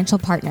and financial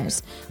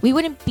partners. We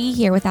wouldn't be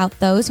here without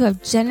those who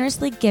have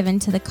generously given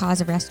to the cause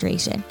of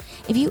restoration.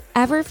 If you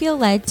ever feel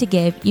led to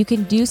give, you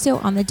can do so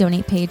on the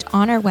donate page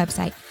on our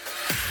website